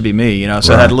 man, that should be me.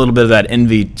 So I had a little bit of that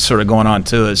envy sort of going on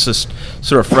too. It's just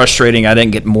sort of frustrating. I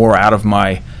didn't get more out of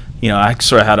my, I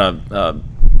sort of had a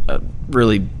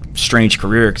really strange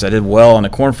career because I did well on the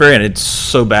Korn Ferry and I did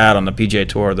so bad on the PGA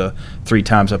Tour the 3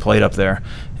 times I played up there,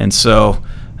 and so.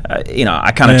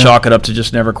 I kind of chalk it up to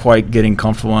just never quite getting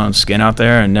comfortable on skin out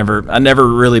there, and I never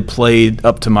really played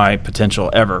up to my potential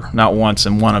ever, not once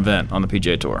in one event on the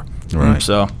PGA Tour. Right.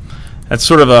 So that's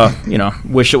sort of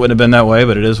wish it wouldn't have been that way,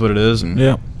 but it is what it is. And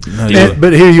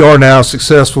but here you are now,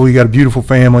 successful. You got a beautiful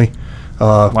family.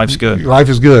 Life's good. Life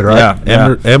is good, right?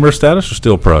 Yeah. Amateur status or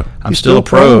still pro? I'm still a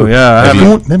pro. Yeah.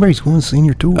 Remember, he's going to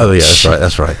senior tour. Oh yeah,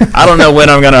 that's right. I don't know when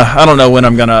I'm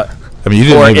gonna. I mean, you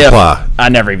didn't even apply. I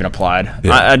never even applied.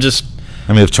 Yeah. I just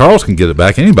I mean, if Charles can get it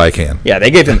back, anybody can. Yeah,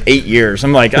 they gave him 8 years.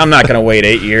 I'm like, I'm not going to wait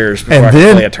 8 years before I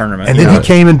can play a tournament. And then he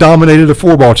came and dominated a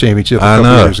 4-ball championship a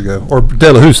couple years ago. Or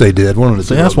De La Houssaye did. One of the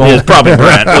two. That's why. It's probably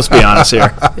Brent. Let's be honest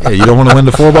here. Yeah, you don't want to win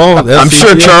the 4-ball? I'm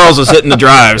sure Charles was hitting the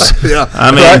drives. Yeah.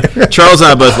 I mean, Charles and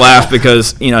I both laughed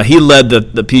because, he led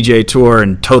the PGA Tour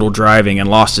in total driving and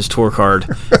lost his tour card.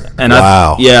 And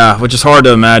wow. Which is hard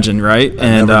to imagine, right?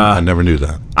 I never knew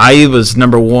that. I was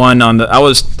number one on I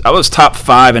was top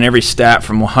 5 in every stat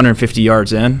from 150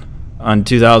 yards in on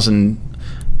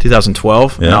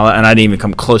 2012, and I didn't even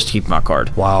come close to keeping my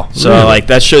card. Wow! So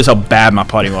that shows how bad my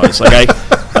putting was.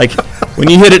 When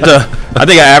you hit it to, I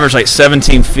think I averaged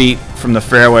 17 feet from the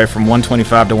fairway from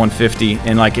 125 to 150,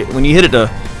 and when you hit it to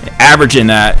averaging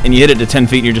that and you hit it to 10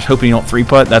 feet, and you're just hoping you don't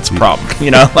 3-putt. That's a problem.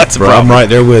 That's a problem. I'm right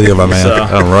there with you, my man. So.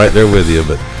 I'm right there with you,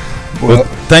 but. Well,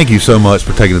 thank you so much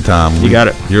for taking the time. You got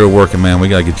it. You're a working man. We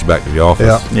got to get you back to the office.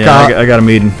 Yeah, I got a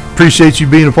meeting. Appreciate you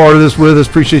being a part of this with us.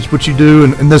 Appreciate what you do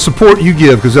and the support you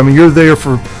give, because you're there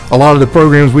for a lot of the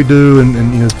programs we do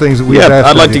and things that we have.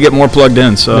 I'd like to get more plugged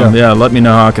in. So let me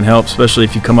know how I can help, especially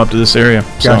if you come up to this area.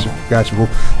 Gotcha. Well,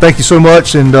 thank you so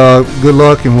much, and good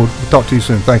luck, and we'll talk to you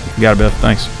soon. Thank you. You got it, Biff.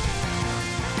 Thanks.